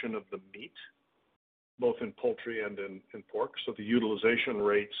utilization of the meat, both in poultry and in pork. So the utilization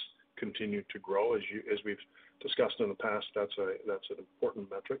rates continue to grow, as we've discussed in the past. That's an important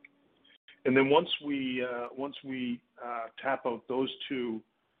metric. And then once we tap out those two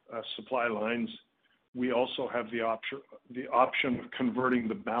supply lines, we also have the option of converting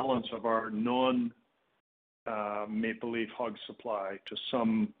the balance of our non Maple Leaf hog supply to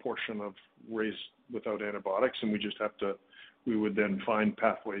some portion of raised without antibiotics, and we would then find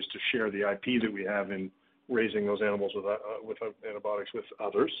pathways to share the IP that we have in raising those animals without antibiotics with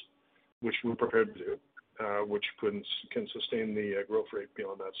others, which we're prepared to do, which can sustain the growth rate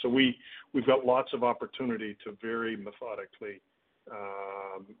beyond that. So we've got lots of opportunity to very methodically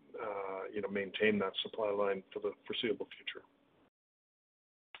maintain that supply line for the foreseeable future.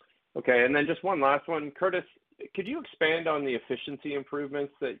 Okay, and then just one last one. Curtis, could you expand on the efficiency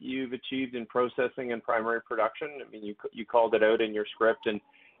improvements that you've achieved in processing and primary production? I mean, you called it out in your script, and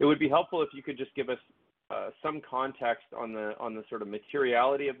it would be helpful if you could just give us some context on the sort of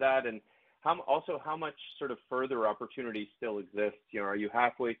materiality of that, and how much sort of further opportunity still exists? Are you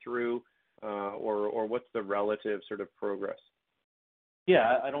halfway through, or what's the relative sort of progress?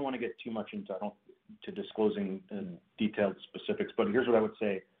 Yeah, I don't want to get too much into disclosing detailed specifics, but here's what I would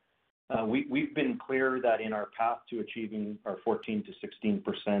say. We've been clear that in our path to achieving our 14 to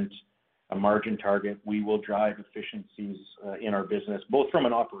 16% margin target, we will drive efficiencies in our business, both from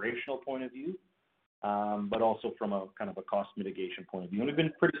an operational point of view, but also from a kind of a cost mitigation point of view. And we've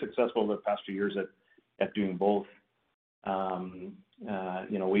been pretty successful over the past few years at doing both.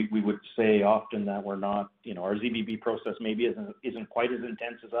 We would say often that we're not, our ZBB process maybe isn't quite as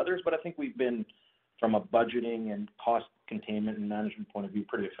intense as others, but I think we've been, from a budgeting and cost containment and management point of view,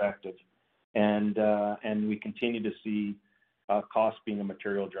 pretty effective. And we continue to see cost being a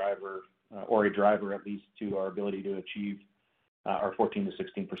material driver, or a driver at least, to our ability to achieve our 14 to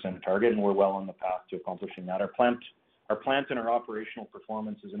 16% target, and we're well on the path to accomplishing that. Our plant and our operational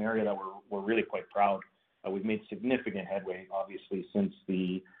performance is an area that we're really quite proud. We've made significant headway, obviously, since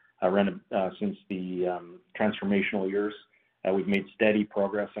the transformational years. We've made steady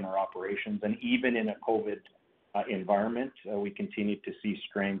progress in our operations, and even in a COVID environment, we continue to see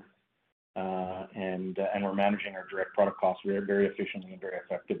strength, and we're managing our direct product costs very, very efficiently and very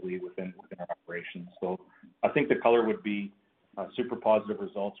effectively within our operations. So I think the color would be super positive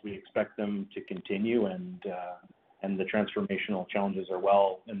results. We expect them to continue, and the transformational challenges are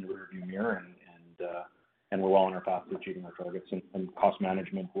well in the rearview mirror, and we're well on our path to achieving our targets, and cost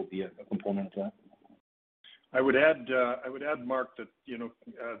management will be a component of that. I would add, Mark, that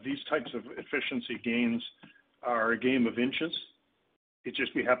these types of efficiency gains are a game of inches. It's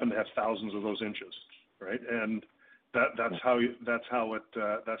just we happen to have thousands of those inches, right? And that's how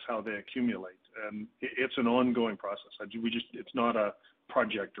they accumulate, and it's an ongoing process. It's not a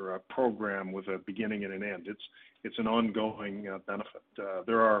project or a program with a beginning and an end. It's an ongoing benefit.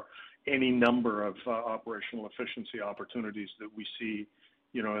 There are any number of operational efficiency opportunities that we see,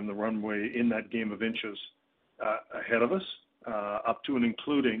 in the runway in that game of inches ahead of us, up to and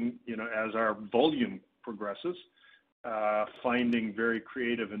including, as our volume progresses, finding very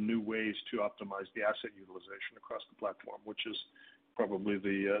creative and new ways to optimize the asset utilization across the platform, which is probably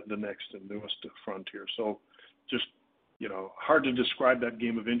the next and newest frontier. So just, hard to describe that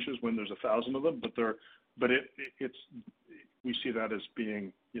game of inches when there's 1,000 of them, but we see that as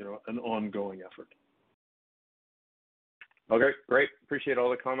being, an ongoing effort. Okay, great. Appreciate all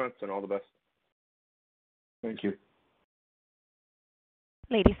the comments and all the best. Thank you.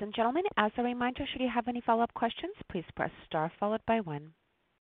 Ladies and gentlemen, as a reminder, should you have any follow-up questions, please press star followed by 1.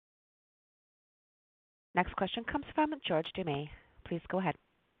 Next question comes from George Doumet. Please go ahead.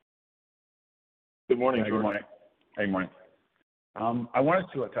 Good morning, George. Good morning. Hey, morning. I wanted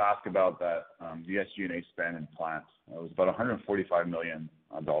to ask about that the SG&A spend in plants. It was about $145 million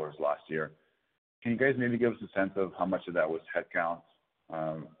last year. Can you guys maybe give us a sense of how much of that was headcount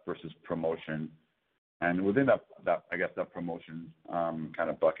versus promotion? And within that promotion kind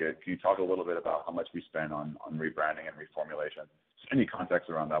of bucket, can you talk a little bit about how much we spend on rebranding and reformulation? Just any context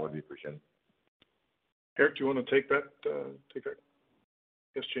around that would be appreciated. Eric, do you want to take that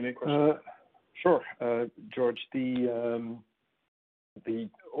SG&A question? Sure, George. The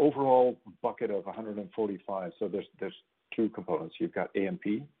overall bucket of 145. So there's two components. You've got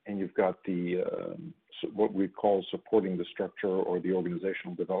A&P, and you've got the what we call supporting the structure or the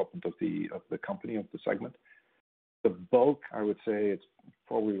organizational development of the company, of the segment. The bulk, I would say, it's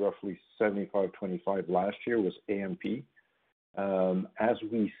probably roughly 75-25 last year, was A&P. As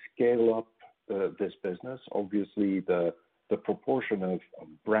we scale up this business, obviously the proportion of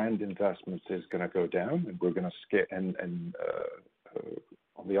brand investments is going to go down, and we're going to scale. And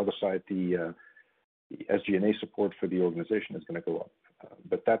on the other side, the SG&A support for the organization is going to go up.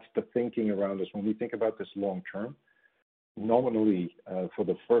 But that's the thinking around us. When we think about this long term, nominally, for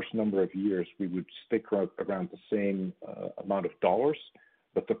the first number of years, we would stick around the same amount of dollars,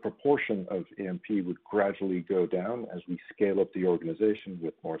 but the proportion of A&P would gradually go down as we scale up the organization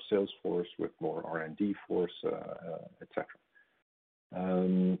with more sales force, with more R&D force, et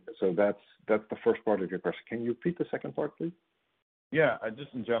cetera. So that's the first part of your question. Can you repeat the second part, please? Yeah,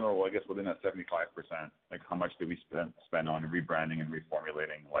 just in general, I guess within that 75%, like how much do we spend on rebranding and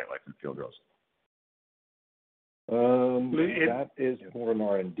reformulating Lightlife and Field Rose? That is more an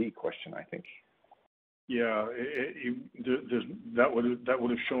R&D question, I think. Yeah, that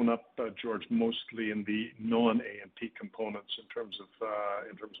would have shown up, George, mostly in the non-A&P components in terms of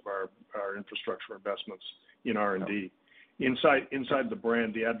our infrastructure investments in R&D. Inside the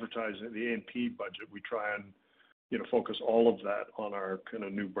brand, the advertising, the A&P budget, we try and focus all of that on our kind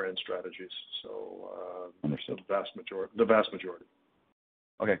of new brand strategies. So Understood. The vast majority.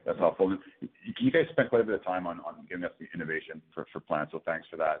 Okay, that's helpful. You guys spent quite a bit of time on giving us the innovation for plants, so thanks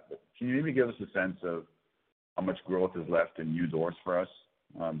for that. But can you maybe give us a sense of how much growth is left in new doors for us,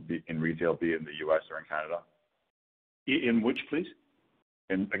 in retail, be it in the U.S. or in Canada? In which, please?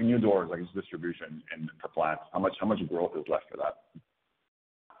 In like new doors, like distribution for plants. How much growth is left for that?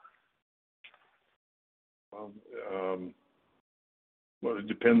 Well, it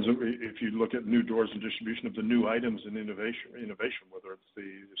depends. If you look at new doors and distribution of the new items and innovation, whether it's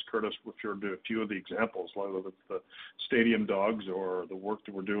as Curtis referred to a few of the examples, whether it's the Stadium Dogs or the work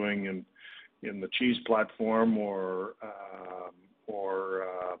that we're doing in the cheese platform or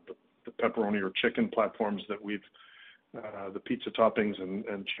the pepperoni or chicken platforms that we've, the pizza toppings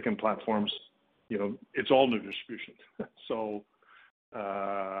and chicken platforms, it's all new distribution. So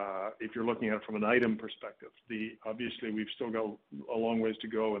if you're looking at it from an item perspective, obviously we've still got a long ways to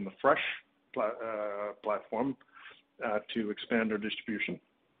go in the fresh platform to expand our distribution.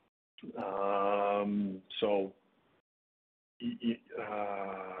 So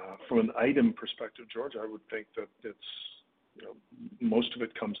from an item perspective, George, I would think that it's most of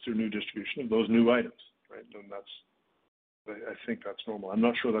it comes through new distribution of those new items, right? And I think that's normal. I'm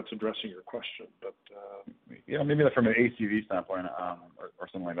not sure that's addressing your question, but maybe from an ACV standpoint or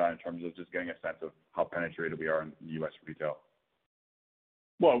something like that, in terms of just getting a sense of how penetrated we are in U.S. retail.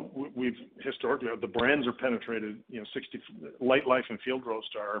 Well, we've historically, the brands are penetrated. 60 Light Life and Field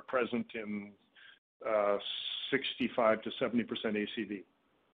Roast are present in 65 to 70% ACV.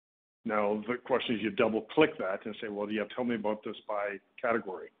 Now the question is, you double click that and say, well, tell me about this by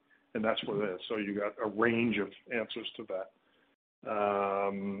category. And that's what it is. So you got a range of answers to that.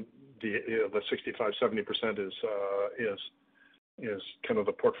 The 65-70% is kind of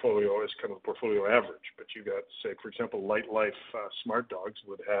the portfolio average. But you got, say, for example, Light Life Smart Dogs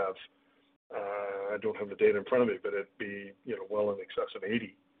would have. I don't have the data in front of me, but it'd be well in excess of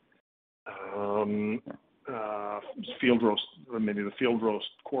 80. Field Roast, maybe the Field Roast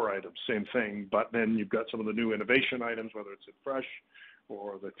core items, same thing. But then you've got some of the new innovation items, whether it's in fresh,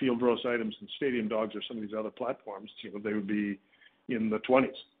 or the Field Roast items and Stadium Dogs or some of these other platforms, they would be in the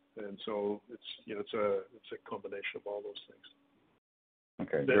 20s, and so it's a combination of all those things.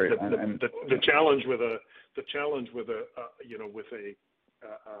 Okay, great. The challenge with a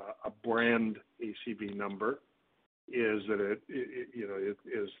brand ACV number is that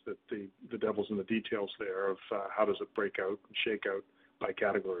the devil's in the details there of how does it break out and shake out by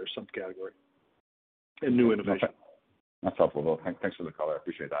category or subcategory and new innovation. Okay. That's helpful, Will. Thanks for the color. I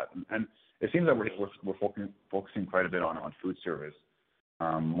appreciate that. And it seems that we're focusing quite a bit on food service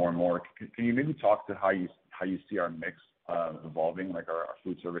more and more. Can you maybe talk to how you see our mix evolving, like our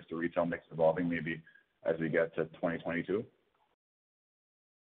food service to retail mix evolving, maybe as we get to 2022?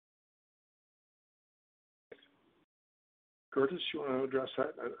 Curtis, you want to address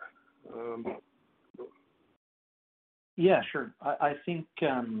that? Yeah, sure. I think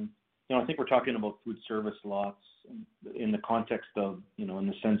I think we're talking about food service lots in the context of, in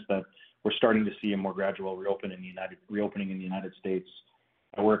the sense that we're starting to see a more gradual reopening in the United States.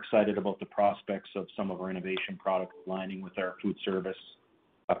 We're excited about the prospects of some of our innovation products aligning with our food service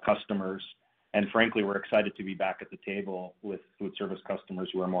customers. And frankly, we're excited to be back at the table with food service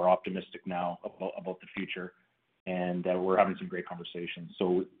customers who are more optimistic now about the future. And we're having some great conversations.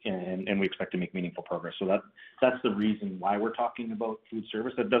 So, and we expect to make meaningful progress. So that's the reason why we're talking about food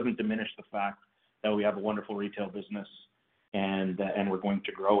service. That doesn't diminish the fact that we have a wonderful retail business, and we're going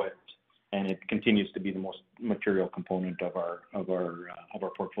to grow it, and it continues to be the most material component of our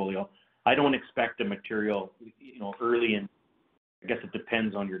portfolio. I don't expect a material, early in. I guess it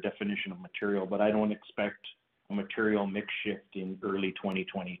depends on your definition of material, but I don't expect a material mix shift in early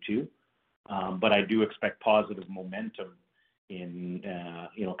 2022. But I do expect positive momentum in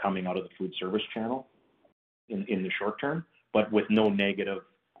coming out of the food service channel in the short term, but with no negative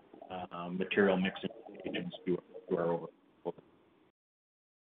material mix implications to our overall.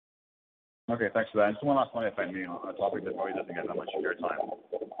 Okay, thanks for that. Just one last one, if I may, on a topic that probably doesn't get that much of your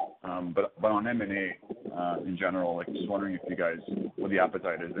time. But on M&A in general, just wondering if you guys, what the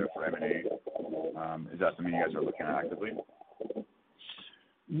appetite is there for M&A. Is that something you guys are looking at actively?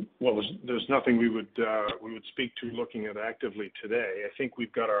 Well, there's nothing we would speak to looking at actively today. I think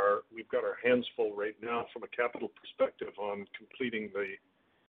we've got our hands full right now from a capital perspective on completing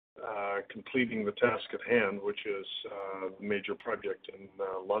the task at hand, which is a major project in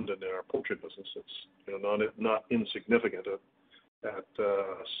London in our poultry business. It's not insignificant at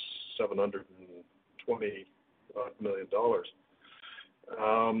 $720 million.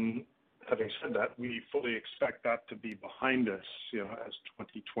 Having said that, we fully expect that to be behind us, as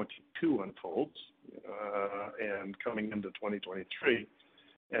 2022 unfolds, and coming into 2023.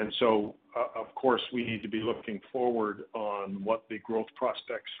 And so, of course, we need to be looking forward on what the growth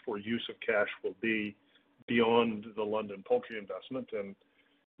prospects for use of cash will be beyond the London poultry investment. And,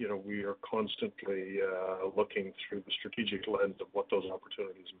 we are constantly looking through the strategic lens of what those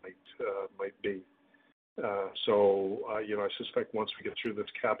opportunities might be. I suspect once we get through this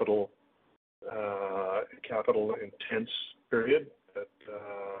capital intense period, that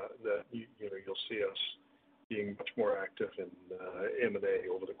you'll see us being much more active in M&A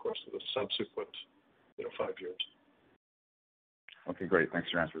over the course of the subsequent 5 years. Okay, great.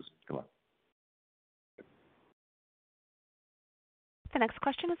 Thanks for your answers. Good luck. The next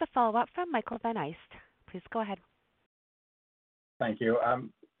question is a follow-up from Michael Van Aist. Please go ahead. Thank you.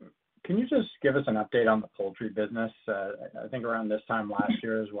 Can you just give us an update on the poultry business? I think around this time last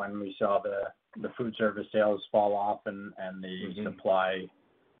year is when we saw the food service sales fall off and the supply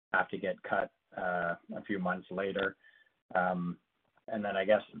have to get cut a few months later. And then I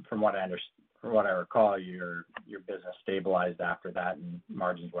guess from what I recall, your business stabilized after that and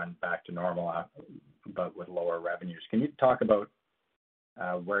margins went back to normal, but with lower revenues. Can you talk about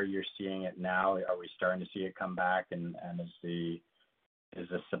where you're seeing it now? Are we starting to see it come back, and is the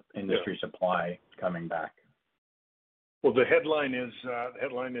industry supply coming back? Well, the headline is,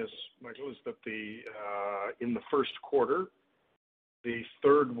 Michael, is that in the first quarter, the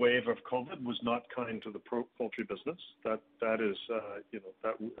third wave of COVID was not kind to the poultry business. That is, that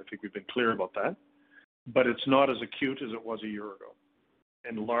I think we've been clear about that. But it's not as acute as it was a year ago,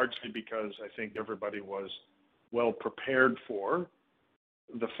 and largely because I think everybody was well prepared for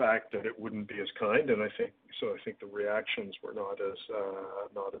the fact that it wouldn't be as kind, and I think the reactions were not as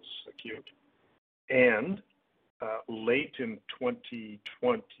acute. And late in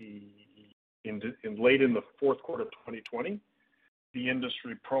 2020, late in the fourth quarter of 2020, the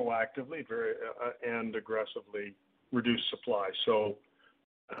industry proactively and aggressively reduced supply. So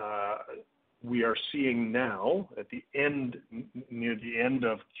we are seeing now at the end, near the end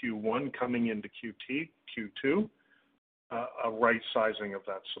of Q1, coming into Q2, a right sizing of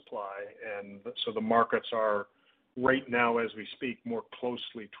that supply. And so the markets are right now, as we speak, more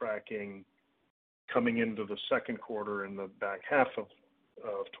closely tracking coming into the second quarter in the back half of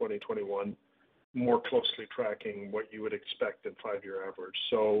 2021, more closely tracking what you would expect in 5-year average.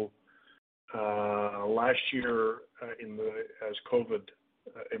 So last year, as COVID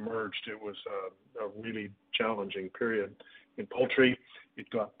emerged, it was a really challenging period in poultry. It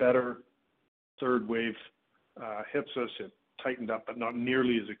got better. Third wave hits us. It tightened up, but not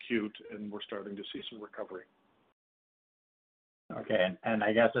nearly as acute, and we're starting to see some recovery. Okay, and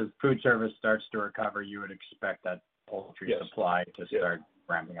I guess as food service starts to recover, you would expect that poultry supply to start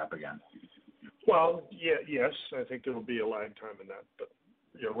ramping up again. Well, yes, I think there will be a lag time in that, but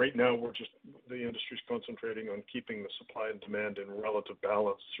right now the industry's concentrating on keeping the supply and demand in relative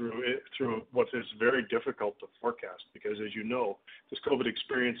balance through what is very difficult to forecast, because as you know, this COVID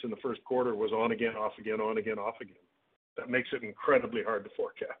experience in the first quarter was on again, off again, on again, off again. That makes it incredibly hard to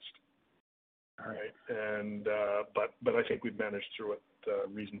forecast. All right, and but I think we've managed through it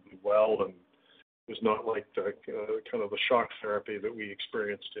reasonably well, and it was not like the kind of the shock therapy that we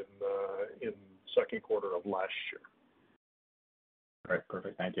experienced in second quarter of last year. All right,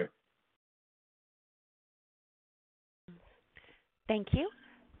 perfect. Thank you. Thank you.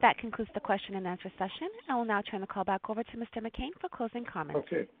 That concludes the question and answer session. I will now turn the call back over to Mr. McCain for closing comments.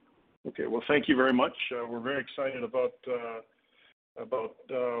 Okay. Well, thank you very much. We're very excited about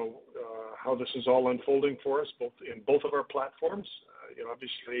how this is all unfolding for us, both of our platforms.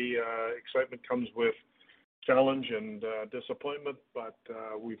 Obviously, excitement comes with challenge and disappointment, but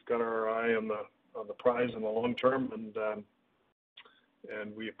we've got our eye on the prize in the long term, and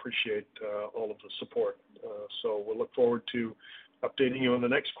we appreciate all of the support. So we'll look forward to updating you on the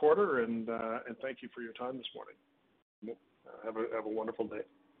next quarter, and thank you for your time this morning. Have a wonderful day.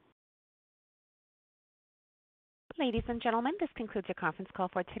 Ladies and gentlemen, this concludes your conference call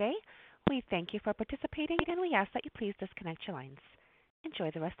for today. We thank you for participating, and we ask that you please disconnect your lines.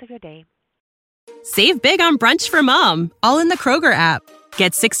 Enjoy the rest of your day. Save big on brunch for mom, all in the Kroger app.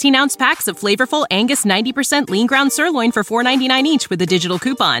 Get 16-ounce packs of flavorful Angus 90% lean ground sirloin for $4.99 each with a digital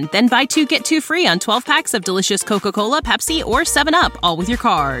coupon. Then buy 2, get 2 free on 12 packs of delicious Coca-Cola, Pepsi, or 7-Up, all with your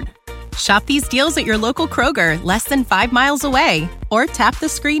card. Shop these deals at your local Kroger, less than 5 miles away. Or tap the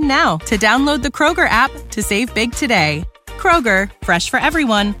screen now to download the Kroger app to save big today. Kroger, fresh for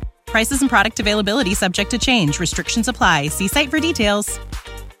everyone. Prices and product availability subject to change. Restrictions apply. See site for details.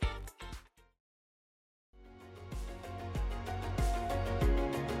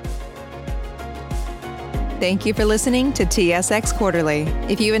 Thank you for listening to TSX Quarterly.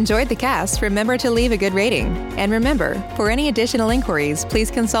 If you enjoyed the cast, remember to leave a good rating. And remember, for any additional inquiries,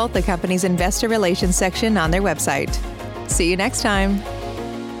 please consult the company's investor relations section on their website. See you next time.